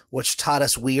Vulcans, which taught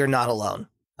us we are not alone.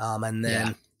 And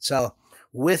then, so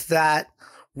with that,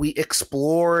 we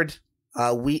explored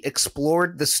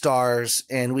the stars,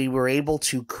 and we were able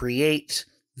to create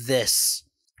this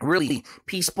really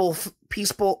peaceful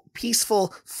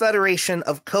federation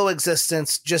of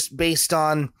coexistence, just based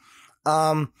on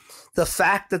the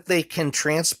fact that they can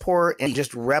transport and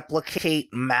just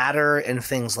replicate matter and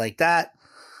things like that.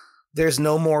 There's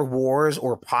no more wars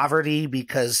or poverty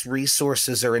because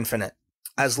resources are infinite.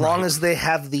 As long as they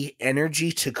have the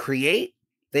energy to create,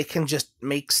 they can just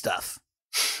make stuff.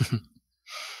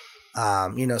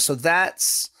 So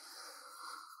that's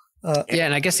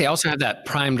and I guess they also have that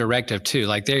prime directive too.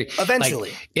 Like they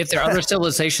eventually, if there are other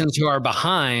civilizations who are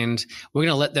behind, we're going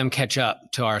to let them catch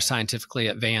up to our scientifically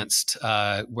advanced.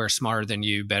 We're smarter than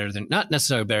you, not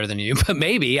necessarily better than you, but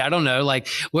maybe, I don't know. Like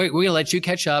we're going to let you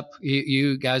catch up,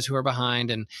 you guys who are behind,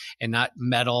 and not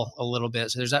meddle a little bit.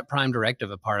 So there's that prime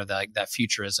directive, a part of that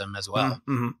futurism as well.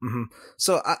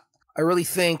 So I really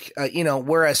think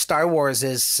whereas Star Wars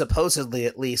is supposedly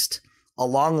at least a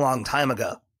long time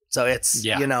ago. So it's,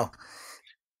 far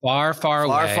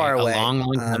away, a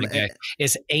long time ago.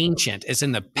 It's ancient. It's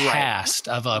in the past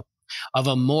of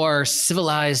a more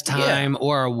civilized time,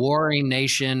 or a warring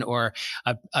nation, or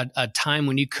a time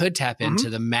when you could tap into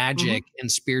the magic and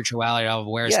spirituality of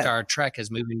where Star Trek is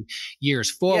moving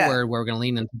years forward, where we're going to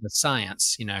lean into the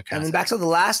science, and then back to the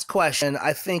last question,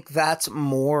 I think that's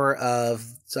more of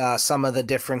some of the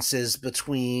differences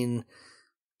between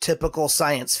typical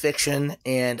science fiction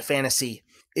and fantasy.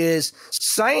 Is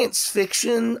science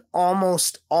fiction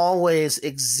almost always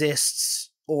exists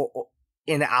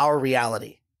in our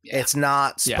reality. Yeah. It's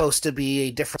not supposed to be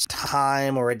a different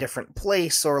time or a different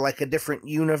place or like a different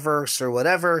universe or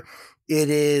whatever. It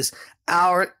is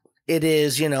our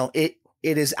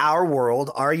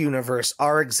world, our universe,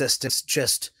 our existence,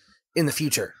 just in the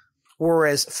future.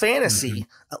 Whereas fantasy,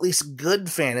 at least good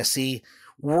fantasy,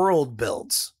 world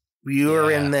builds.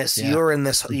 You're in this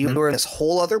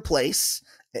whole other place,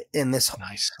 in this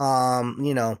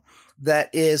that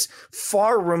is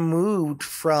far removed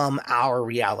from our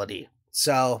reality.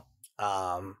 So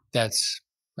that's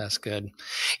good.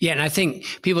 Yeah, and I think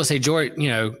people say George,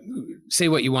 say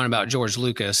what you want about George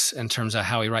Lucas in terms of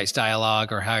how he writes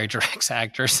dialogue or how he directs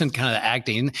actors and kind of the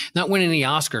acting, not winning any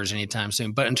Oscars anytime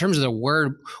soon, but in terms of the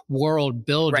world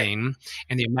building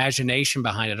and the imagination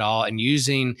behind it all, and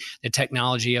using the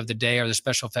technology of the day or the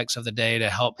special effects of the day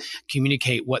to help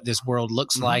communicate what this world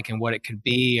looks like and what it could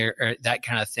be, or that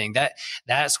kind of thing.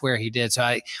 That's where he did.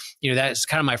 So that's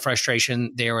kind of my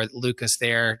frustration there with Lucas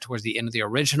there towards the end of the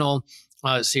original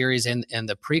series and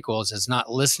the prequels, is not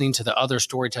listening to the other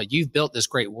storytelling. You've built this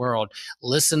great world.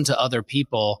 Listen to other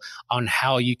people on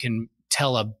how you can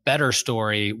tell a better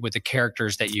story with the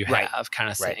characters that you have,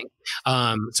 kind of thing.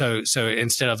 So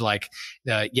instead of like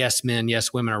the yes men,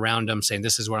 yes women around them saying,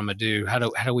 this is what I'm going to do. How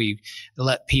do we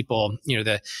let people,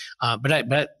 but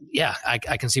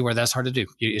I can see where that's hard to do.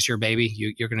 It's your baby.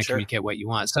 You're going to communicate what you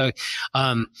want. So,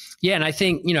 and I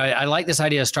think, I like this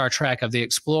idea of Star Trek, of the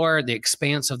explorer, the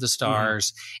expanse of the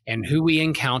stars, and who we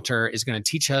encounter is going to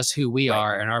teach us who we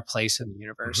are and our place in the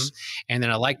universe. And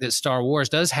then I like that Star Wars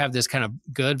does have this kind of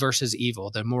good versus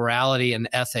evil, the morality and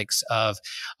ethics of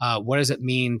what does it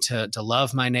mean to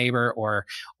love my neighbor, or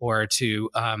to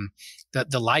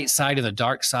the light side and the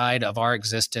dark side of our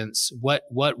existence. What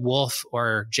wolf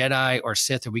or Jedi or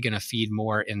Sith are we going to feed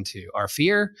more into? Our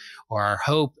fear or our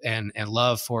hope and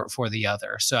love for the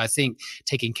other? So I think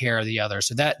taking care of the other.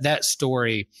 So that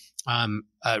story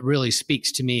really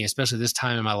speaks to me, especially this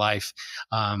time in my life,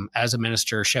 as a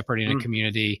minister, shepherding a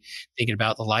community, thinking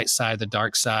about the light side, the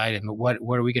dark side, and what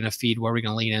are we going to feed, what are we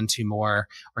going to lean into more,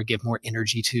 or give more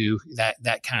energy to,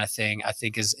 that kind of thing, I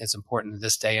think is important in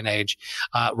this day and age.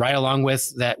 Right along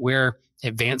with that, we're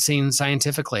advancing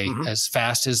scientifically as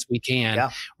fast as we can,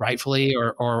 rightfully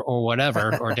or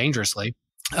whatever, or dangerously.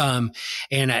 And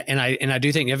I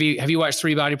do think, have you watched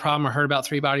Three Body Problem or heard about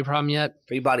Three Body Problem yet?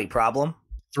 Three Body Problem?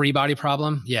 Three Body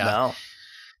Problem? Yeah. No.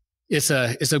 It's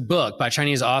a book by a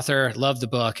Chinese author. Love the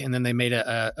book. And then they made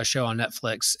a show on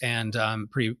Netflix, and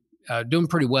doing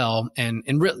pretty well. And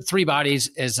three bodies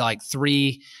is like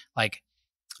three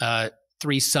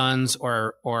suns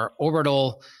or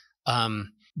orbital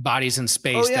bodies in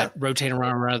space yeah. that rotate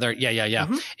around one another. Yeah.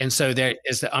 Mm-hmm. And so there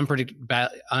is the unpredictable.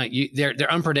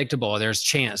 They're unpredictable. There's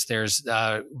chance. There's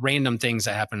random things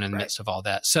that happen in the midst of all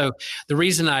that. So the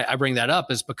reason I bring that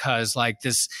up is because like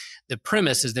the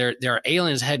premise is there are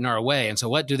aliens heading our way, and so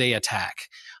what do they attack?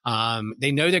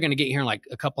 They know they're going to get here in like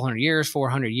a couple hundred years,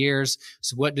 400 years.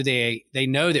 So what do they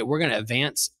know that we're going to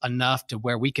advance enough to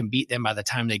where we can beat them by the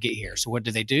time they get here. So what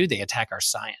do? They attack our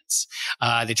science.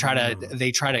 They try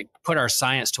to put our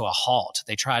science to a halt.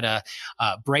 They try to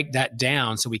break that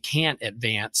down so we can't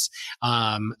advance,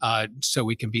 so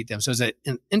we can beat them. So it's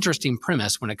an interesting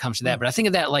premise when it comes to that. But I think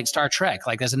of that like Star Trek.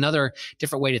 Like that's another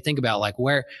different way to think about like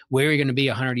where are you going to be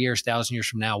 100 years, 1,000 years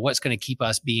from now? What's going to keep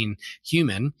us being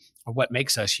human? Or what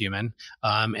makes us human.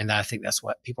 And I think that's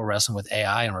what people wrestle with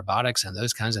AI and robotics and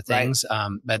those kinds of things.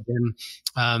 Right.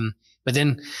 But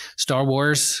then Star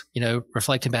Wars,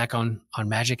 reflecting back on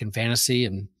magic and fantasy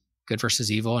and good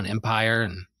versus evil and empire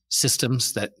and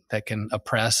systems that can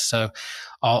oppress. So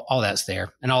all that's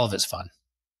there and all of it's fun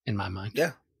in my mind.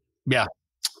 Yeah. Yeah.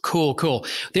 Cool.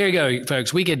 There you go,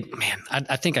 folks. We could,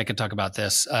 I think I could talk about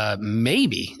this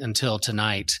maybe until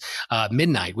tonight,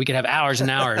 midnight. We could have hours and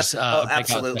hours of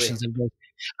questions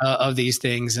of these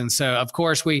things. And so, of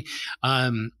course,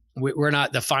 we're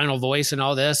not the final voice in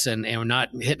all this, and we're not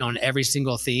hitting on every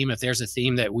single theme. If there's a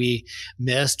theme that we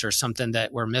missed or something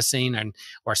that we're missing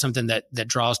or something that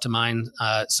draws to mind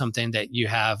something that you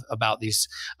have about these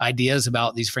ideas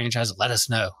about these franchises, let us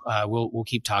know. We'll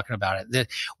keep talking about it.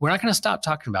 We're not going to stop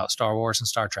talking about Star Wars and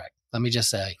Star Trek. Let me just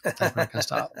say, we're not going to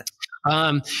stop.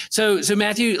 So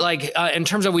Matthew, like in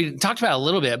terms of, we talked about it a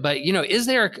little bit, but is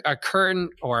there a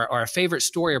current or a favorite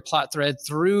story or plot thread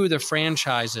through the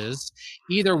franchises,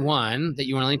 either one that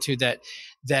you want to link to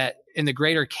that in the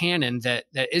greater canon that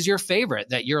is your favorite,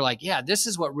 that you're like, yeah, this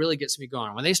is what really gets me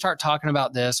going. When they start talking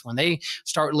about this, when they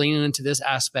start leaning into this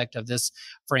aspect of this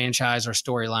franchise or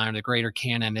storyline or the greater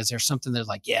canon, is there something that's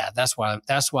like, yeah, that's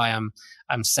why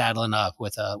I'm saddling up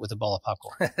with a bowl of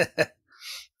popcorn?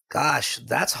 Gosh,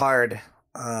 that's hard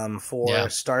for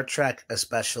Star Trek,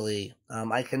 especially.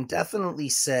 I can definitely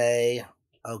say,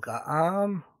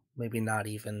 maybe not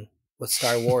even with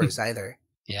Star Wars either.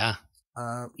 Yeah.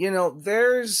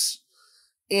 There's,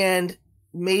 and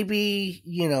maybe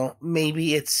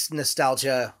it's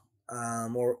nostalgia,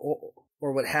 or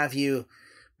what have you,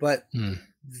 but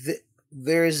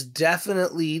there's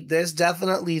definitely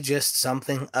just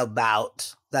something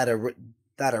about that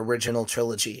original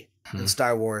trilogy in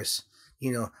Star Wars.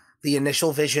 The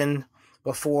initial vision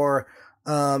before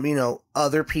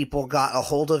other people got a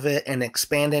hold of it and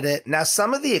expanded it. Now,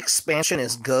 some of the expansion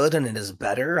is good and it is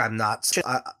better. I'm not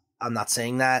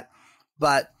saying that,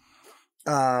 but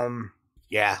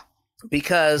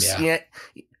because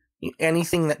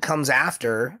anything that comes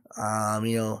after,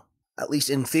 at least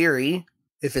in theory,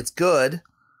 if it's good,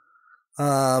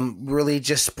 really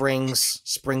just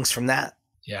springs from that.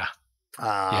 Yeah.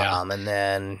 And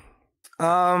then,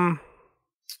 I'm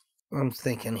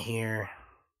thinking here.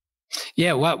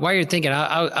 Yeah, while you're thinking,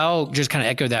 I'll just kind of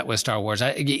echo that with Star Wars.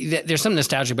 There's some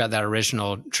nostalgia about that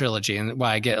original trilogy, and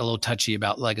why I get a little touchy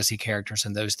about legacy characters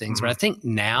and those things. Mm-hmm. But I think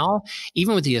now,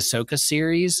 even with the Ahsoka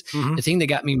series, the thing that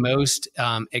got me most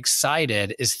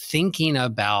excited is thinking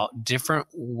about different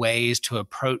ways to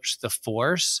approach the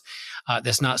Force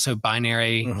that's not so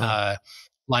binary.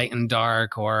 Light and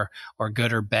dark, or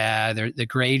good or bad. The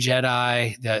gray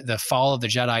Jedi, the fall of the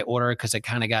Jedi Order, because it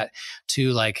kind of got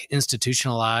too like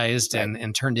institutionalized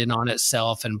and turned in on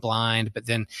itself and blind. But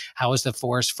then how is the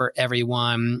Force for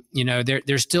everyone?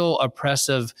 There's still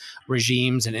oppressive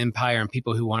regimes and empire and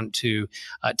people who want to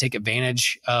take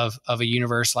advantage of a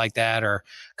universe like that, or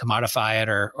commodify it,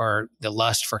 or the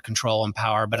lust for control and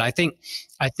power. But I think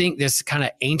this kind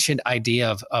of ancient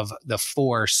idea of the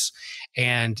Force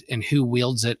and who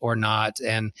wields it or not,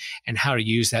 and how to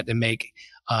use that to make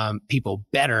people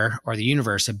better, or the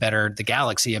universe the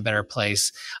galaxy a better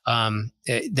place.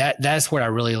 That's what I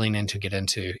really lean into, get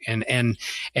into, and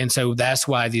so that's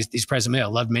why these present. I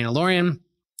love Mandalorian,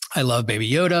 I love Baby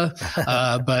Yoda,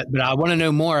 but I want to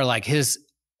know more, like his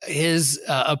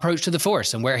approach to the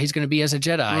Force and where he's going to be as a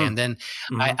Jedi. And then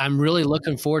I'm really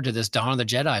looking forward to this Dawn of the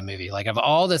Jedi movie. Like, of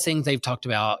all the things they've talked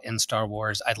about in Star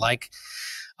Wars, I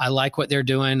like what they're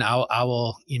doing. I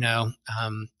will,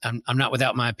 I'm not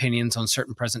without my opinions on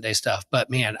certain present day stuff, but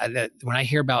man, when I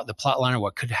hear about the plot line or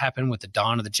what could happen with the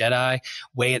Dawn of the Jedi,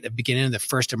 way at the beginning of the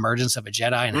first emergence of a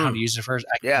Jedi and how to use the Force,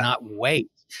 I cannot wait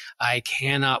I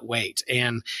cannot wait.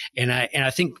 And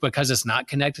I think because it's not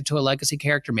connected to a legacy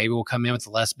character, maybe we'll come in with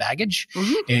less baggage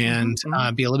and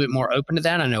be a little bit more open to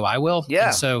that. I know I will. Yeah.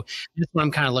 And so that's what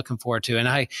I'm kind of looking forward to. And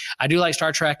I do like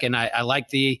Star Trek, and I like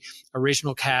the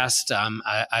original cast.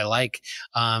 I like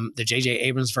the J.J.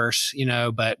 Abrams verse,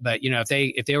 but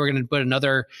if they were going to put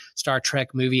another Star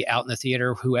Trek movie out in the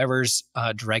theater, whoever's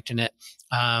directing it,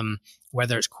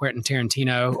 whether it's Quentin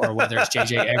Tarantino or whether it's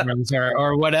J.J. Abrams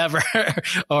or whatever,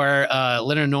 or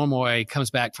Leonard Nimoy comes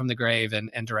back from the grave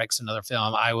and directs another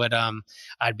film,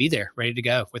 I'd be there ready to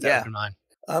go with that open mind.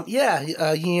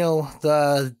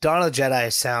 The Dawn of the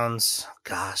Jedi sounds,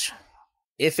 gosh,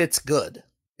 if it's good,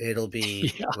 it'll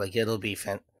be it'll be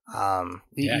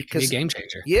it could be a game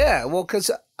changer. Yeah, well, because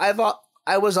I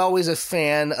was always a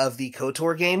fan of the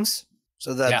KOTOR games,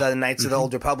 so the Knights of the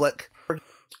Old Republic.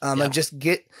 And just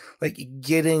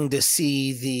getting to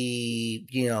see the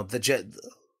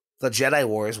Jedi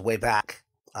Wars way back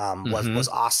was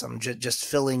awesome. Just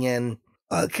filling in,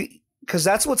 because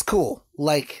that's what's cool.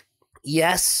 Like,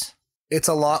 yes,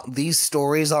 these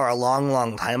stories are a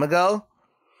long time ago,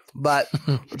 but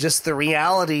just the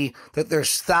reality that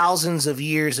there's thousands of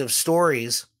years of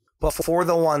stories before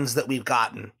the ones that we've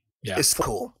gotten is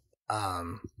cool.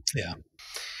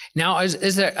 Now,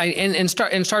 is there and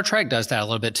Star Trek does that a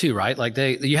little bit too, right? Like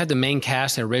you had the main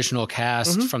cast, the original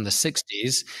cast from the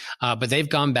 60s, but they've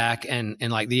gone back and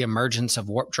like the emergence of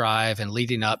warp drive and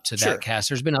leading up to that cast.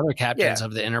 There's been other captains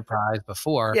of the Enterprise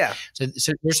before. Yeah. So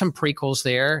there's some prequels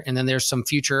there, and then there's some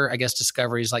future, I guess,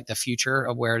 discoveries like the future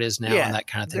of where it is now and that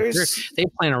kind of thing. They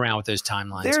plan around with those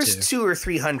timelines. There's 200 or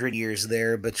 300 years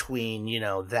there between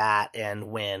that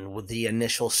and with the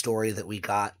initial story that we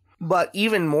got. But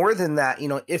even more than that,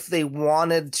 if they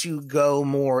wanted to go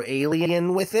more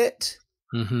alien with it,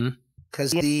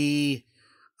 because we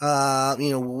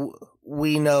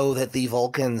know that the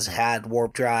Vulcans had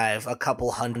warp drive a couple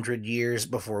 100 years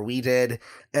before we did,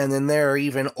 and then there are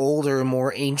even older,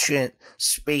 more ancient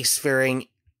spacefaring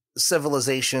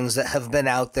civilizations that have been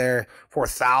out there for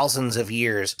thousands of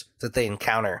years that they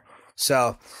encounter.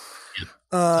 So,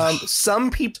 some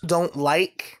people don't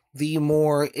like the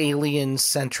more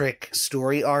alien-centric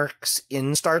story arcs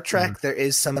in Star Trek. There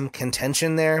is some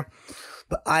contention there,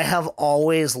 but I have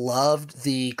always loved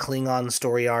the Klingon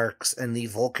story arcs and the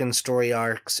Vulcan story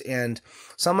arcs, and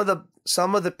some of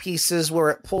the pieces where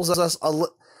it pulls us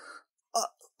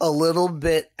a little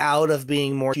bit out of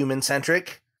being more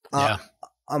human-centric.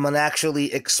 I'm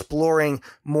actually exploring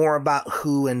more about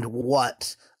who and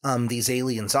what these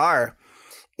aliens are,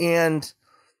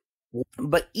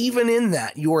 but even in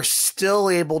that, you're still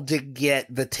able to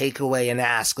get the takeaway and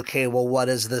ask, okay, well, what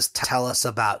does this tell us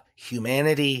about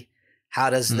humanity? How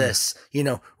does this,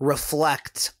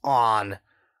 reflect on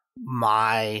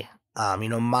my,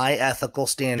 my ethical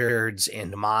standards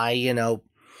and my,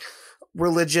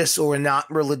 religious or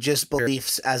not religious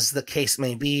beliefs, as the case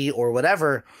may be, or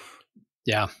whatever.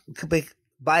 Yeah.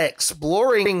 By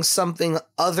exploring something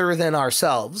other than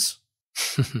ourselves,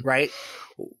 right?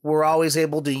 We're always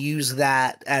able to use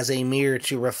that as a mirror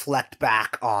to reflect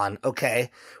back on, okay,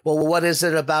 well, what is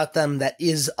it about them that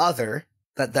is other,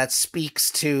 that speaks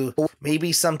to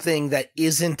maybe something that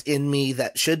isn't in me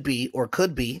that should be or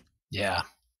could be? Yeah.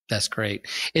 That's great.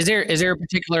 Is there a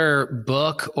particular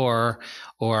book or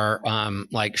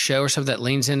like show or something that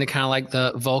leans into kind of like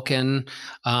the Vulcan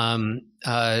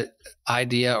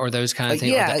idea or those kind of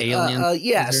things? Or the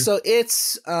alien? So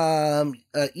it's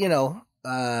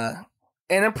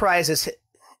Enterprise is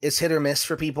hit or miss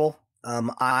for people. I'm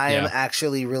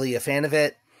actually really a fan of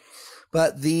it,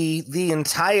 but the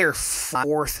entire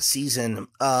 4th season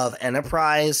of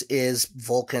Enterprise is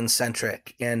Vulcan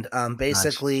centric, and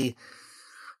basically.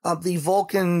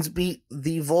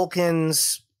 The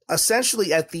Vulcans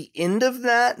essentially at the end of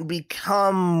that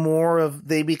become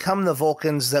the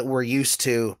Vulcans that we're used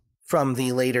to from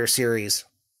the later series,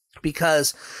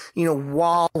 because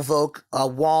while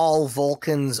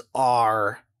Vulcans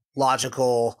are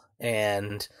logical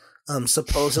and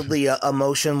supposedly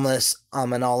emotionless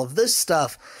and all of this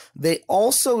stuff, they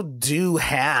also do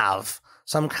have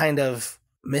some kind of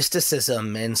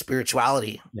mysticism and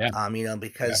spirituality.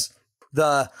 Because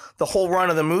the whole run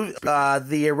of the movie,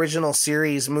 the original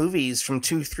series movies from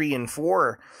 2, 3, and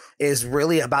 4 is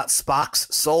really about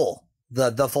Spock's soul, the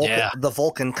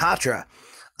Vulcan Katra.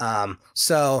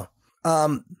 So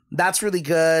that's really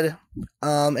good.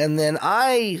 And then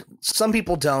some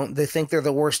people don't. They think they're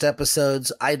the worst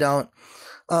episodes. I don't.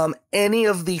 Any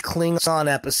of the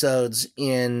Klingon episodes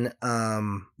in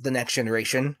The Next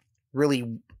Generation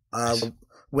really.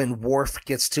 When Worf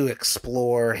gets to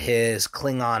explore his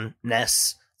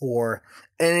Klingon-ness, or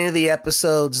any of the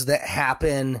episodes that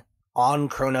happen on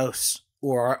Kronos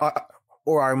or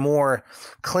are more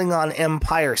Klingon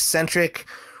Empire centric,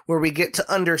 where we get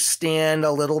to understand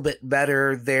a little bit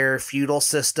better their feudal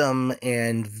system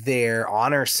and their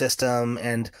honor system,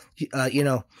 and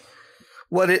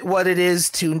what it is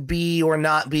to be or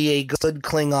not be a good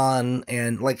Klingon,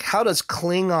 and like how does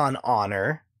Klingon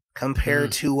honor compare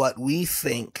to what we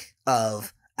think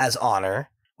of as honor?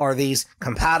 Are these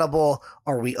compatible?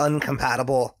 Are we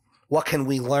uncompatible? What can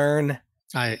we learn?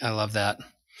 I love that.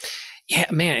 Yeah,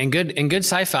 man, and good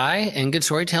sci-fi and good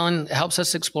storytelling helps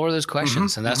us explore those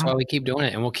questions, and that's why we keep doing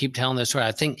it, and we'll keep telling this story.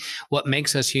 I think what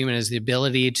makes us human is the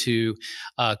ability to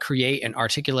create and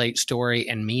articulate story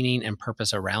and meaning and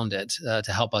purpose around it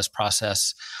to help us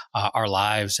process our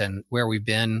lives and where we've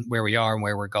been, where we are, and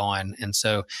where we're going. And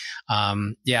so,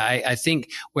 I think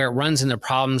where it runs into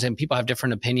problems, and people have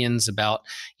different opinions about,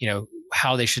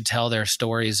 how they should tell their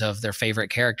stories of their favorite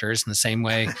characters in the same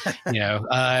way,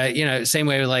 same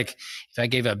way, like if I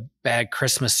gave a bad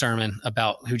Christmas sermon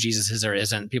about who Jesus is or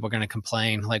isn't, people are going to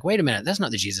complain like, wait a minute, that's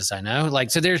not the Jesus I know. Like,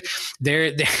 so there's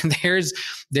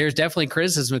definitely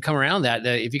criticism to come around that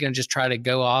if you're going to just try to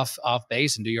go off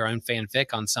base and do your own fanfic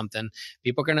on something,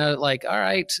 people are going to like, all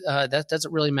right, that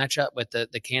doesn't really match up with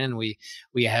the canon we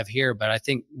have here. But I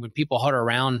think when people huddle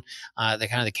around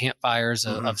the campfires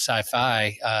of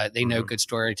sci-fi, they know good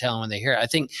storytelling when they hear it. I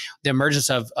think the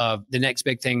emergence of the next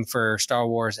big thing for Star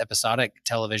Wars episodic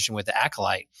television with the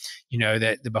Acolyte,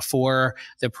 that before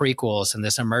the prequels and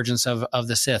this emergence of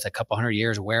the Sith, a couple hundred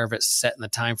years, wherever it's set in the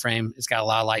time frame, it's got a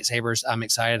lot of lightsabers. I'm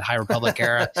excited. High Republic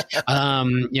era,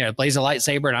 blaze a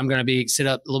lightsaber, and I'm going to sit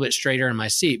up a little bit straighter in my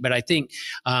seat. But I think,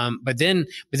 but then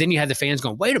you had the fans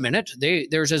going, wait a minute,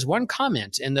 there's this one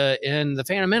comment in the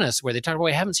Phantom Menace where they talk about,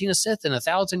 we haven't seen a Sith in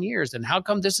 1,000 years, and how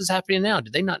come this is happening now?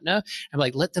 Did they not know? I'm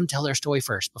like, let them tell their story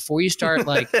first before you start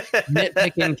like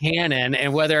nitpicking canon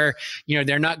and whether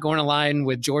they're not going to line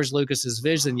with George Lucas's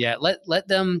vision yet. Let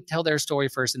them tell their story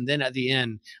first, and then at the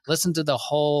end, listen to the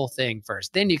whole thing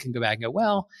first. Then you can go back and go,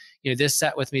 well, this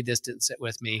sat with me, this didn't sit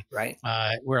with me. Right.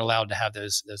 We're allowed to have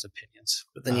those opinions.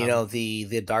 But then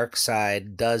the dark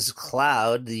side does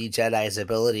cloud the Jedi's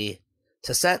ability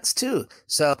to sense too.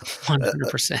 So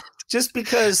 100%. Just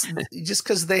because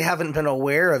they haven't been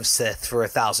aware of Sith for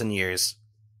 1,000 years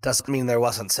doesn't mean there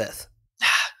wasn't Sith.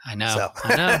 I know.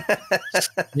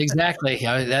 Exactly.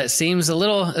 That seems a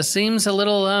little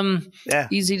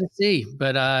easy to see,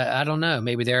 but I don't know.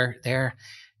 Maybe their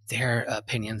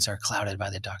opinions are clouded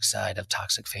by the dark side of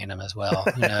toxic fandom as well.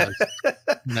 Who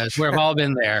knows? We've all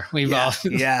been there.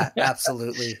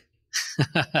 Absolutely.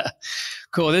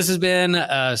 Cool. This has been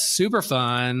super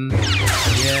fun.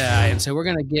 Yeah. And so we're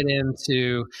going to get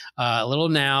into a little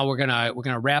now. We're going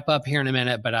to wrap up here in a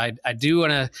minute, but I do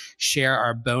want to share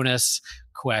our bonus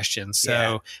questions.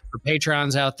 So for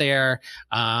patrons out there,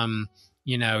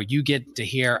 you get to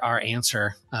hear our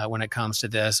answer when it comes to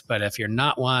this. But if you're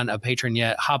not a patron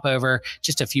yet, hop over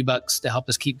just a few bucks to help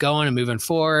us keep going and moving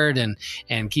forward and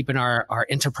keeping our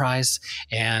enterprise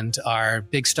and our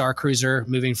big star cruiser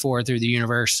moving forward through the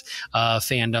universe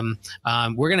fandom.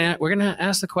 We're gonna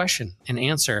ask the question and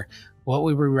answer, what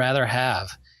would we rather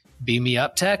have? Beam me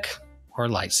up tech or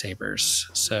lightsabers?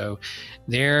 So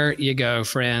there you go,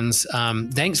 friends.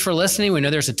 Thanks for listening. We know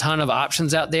there's a ton of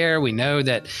options out there. We know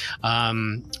that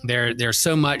there's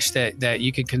so much that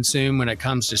you can consume when it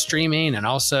comes to streaming and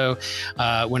also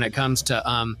when it comes to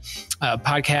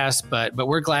podcasts. But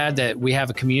we're glad that we have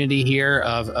a community here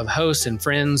of hosts and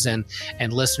friends and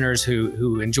listeners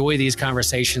who enjoy these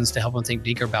conversations to help them think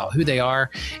deeper about who they are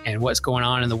and what's going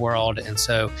on in the world. And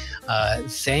so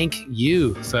thank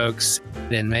you, folks,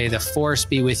 and may the force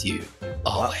be with you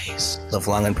always. Live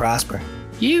long and prosper.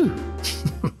 You.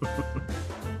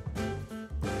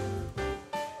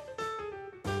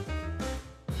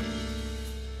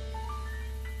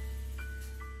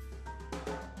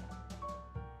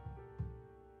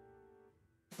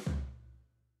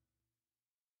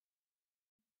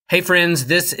 Hey friends,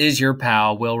 this is your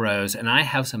pal, Will Rose, and I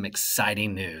have some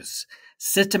exciting news.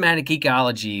 Systematic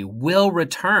Geekology will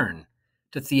return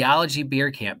to Theology Beer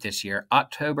Camp this year,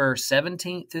 October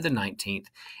 17th through the 19th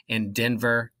in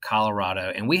Denver,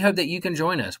 Colorado. And we hope that you can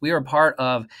join us. We are part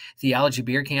of Theology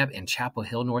Beer Camp in Chapel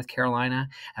Hill, North Carolina,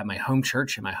 at my home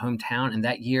church in my hometown. And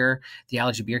that year,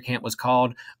 Theology Beer Camp was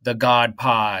called the God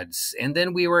Pods. And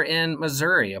then we were in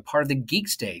Missouri, a part of the Geek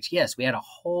Stage. Yes, we had a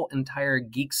whole entire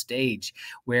Geek Stage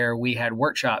where we had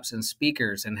workshops and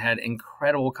speakers and had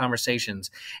incredible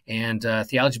conversations. And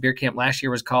Theology Beer Camp last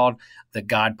year was called the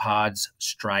God Pods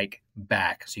strike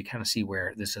back. So you kind of see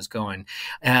where this is going.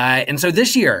 And so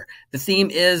this year, the theme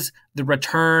is the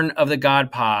return of the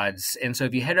God Pods. And so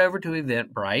if you head over to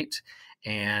Eventbrite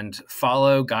and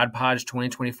follow God Pods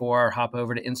 2024, or hop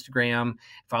over to Instagram,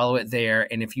 follow it there.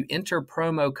 And if you enter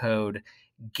promo code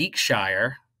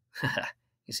Geekshire,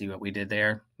 you see what we did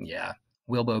there? Yeah.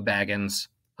 Wilbo Baggins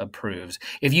approves.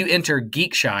 If you enter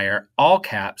Geekshire, all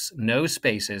caps, no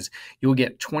spaces, you'll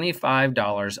get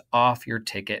 $25 off your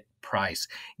ticket price.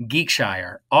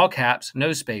 Geekshire, all caps,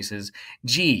 no spaces,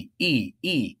 Geekshire.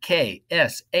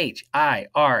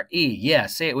 Yeah,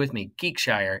 say it with me,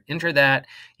 Geekshire. Enter that.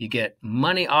 You get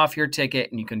money off your ticket,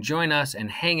 and you can join us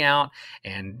and hang out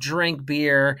and drink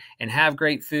beer and have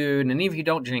great food. And even if you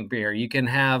don't drink beer, you can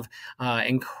have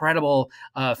incredible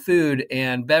food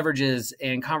and beverages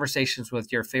and conversations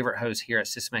with your favorite hosts here at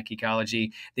Systematic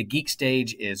Geekology. The Geek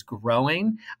stage is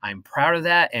growing. I'm proud of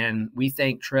that, and we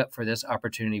thank Trip for this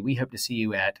opportunity. We hope to see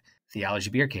you at Theology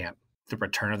Beer Camp, the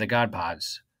Return of the God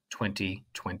Pods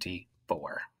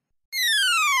 2024.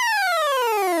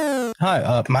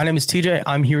 Hi, my name is TJ.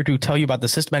 I'm here to tell you about the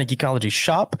Systematic Geekology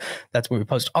shop. That's where we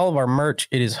post all of our merch.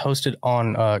 It is hosted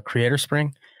on Creator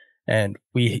Spring, and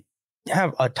we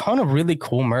have a ton of really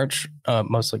cool merch,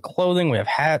 mostly clothing. We have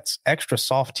hats, extra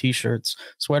soft t-shirts,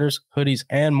 sweaters, hoodies,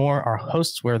 and more. Our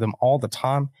hosts wear them all the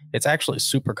time. It's actually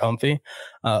super comfy.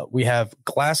 We have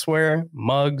glassware,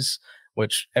 mugs,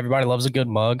 which everybody loves a good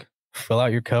mug. Fill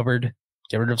out your cupboard.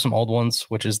 Get rid of some old ones,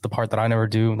 which is the part that I never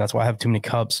do. That's why I have too many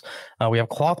cups. We have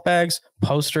cloth bags,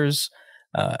 posters,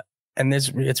 and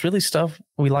it's really stuff.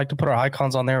 We like to put our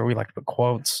icons on there. We like to put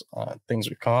quotes, things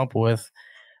we come up with.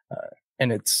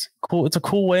 And it's cool. It's a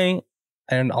cool way.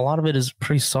 And a lot of it is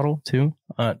pretty subtle too,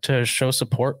 to show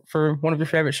support for one of your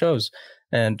favorite shows.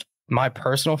 And my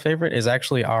personal favorite is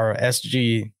actually our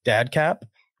SG dad cap,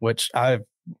 which I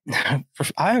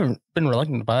haven't been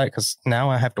reluctant to buy it because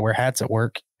now I have to wear hats at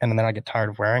work, and then I get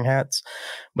tired of wearing hats.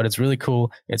 But it's really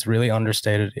cool. It's really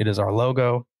understated. It is our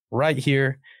logo right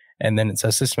here, and then it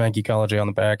says Systematic Geekology on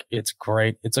the back. It's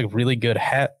great. It's a really good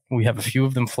hat. We have a few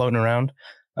of them floating around.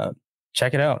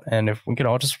 Check it out. And if we could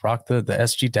all just rock the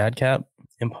SG dad cap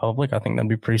in public, I think that'd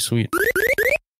be pretty sweet.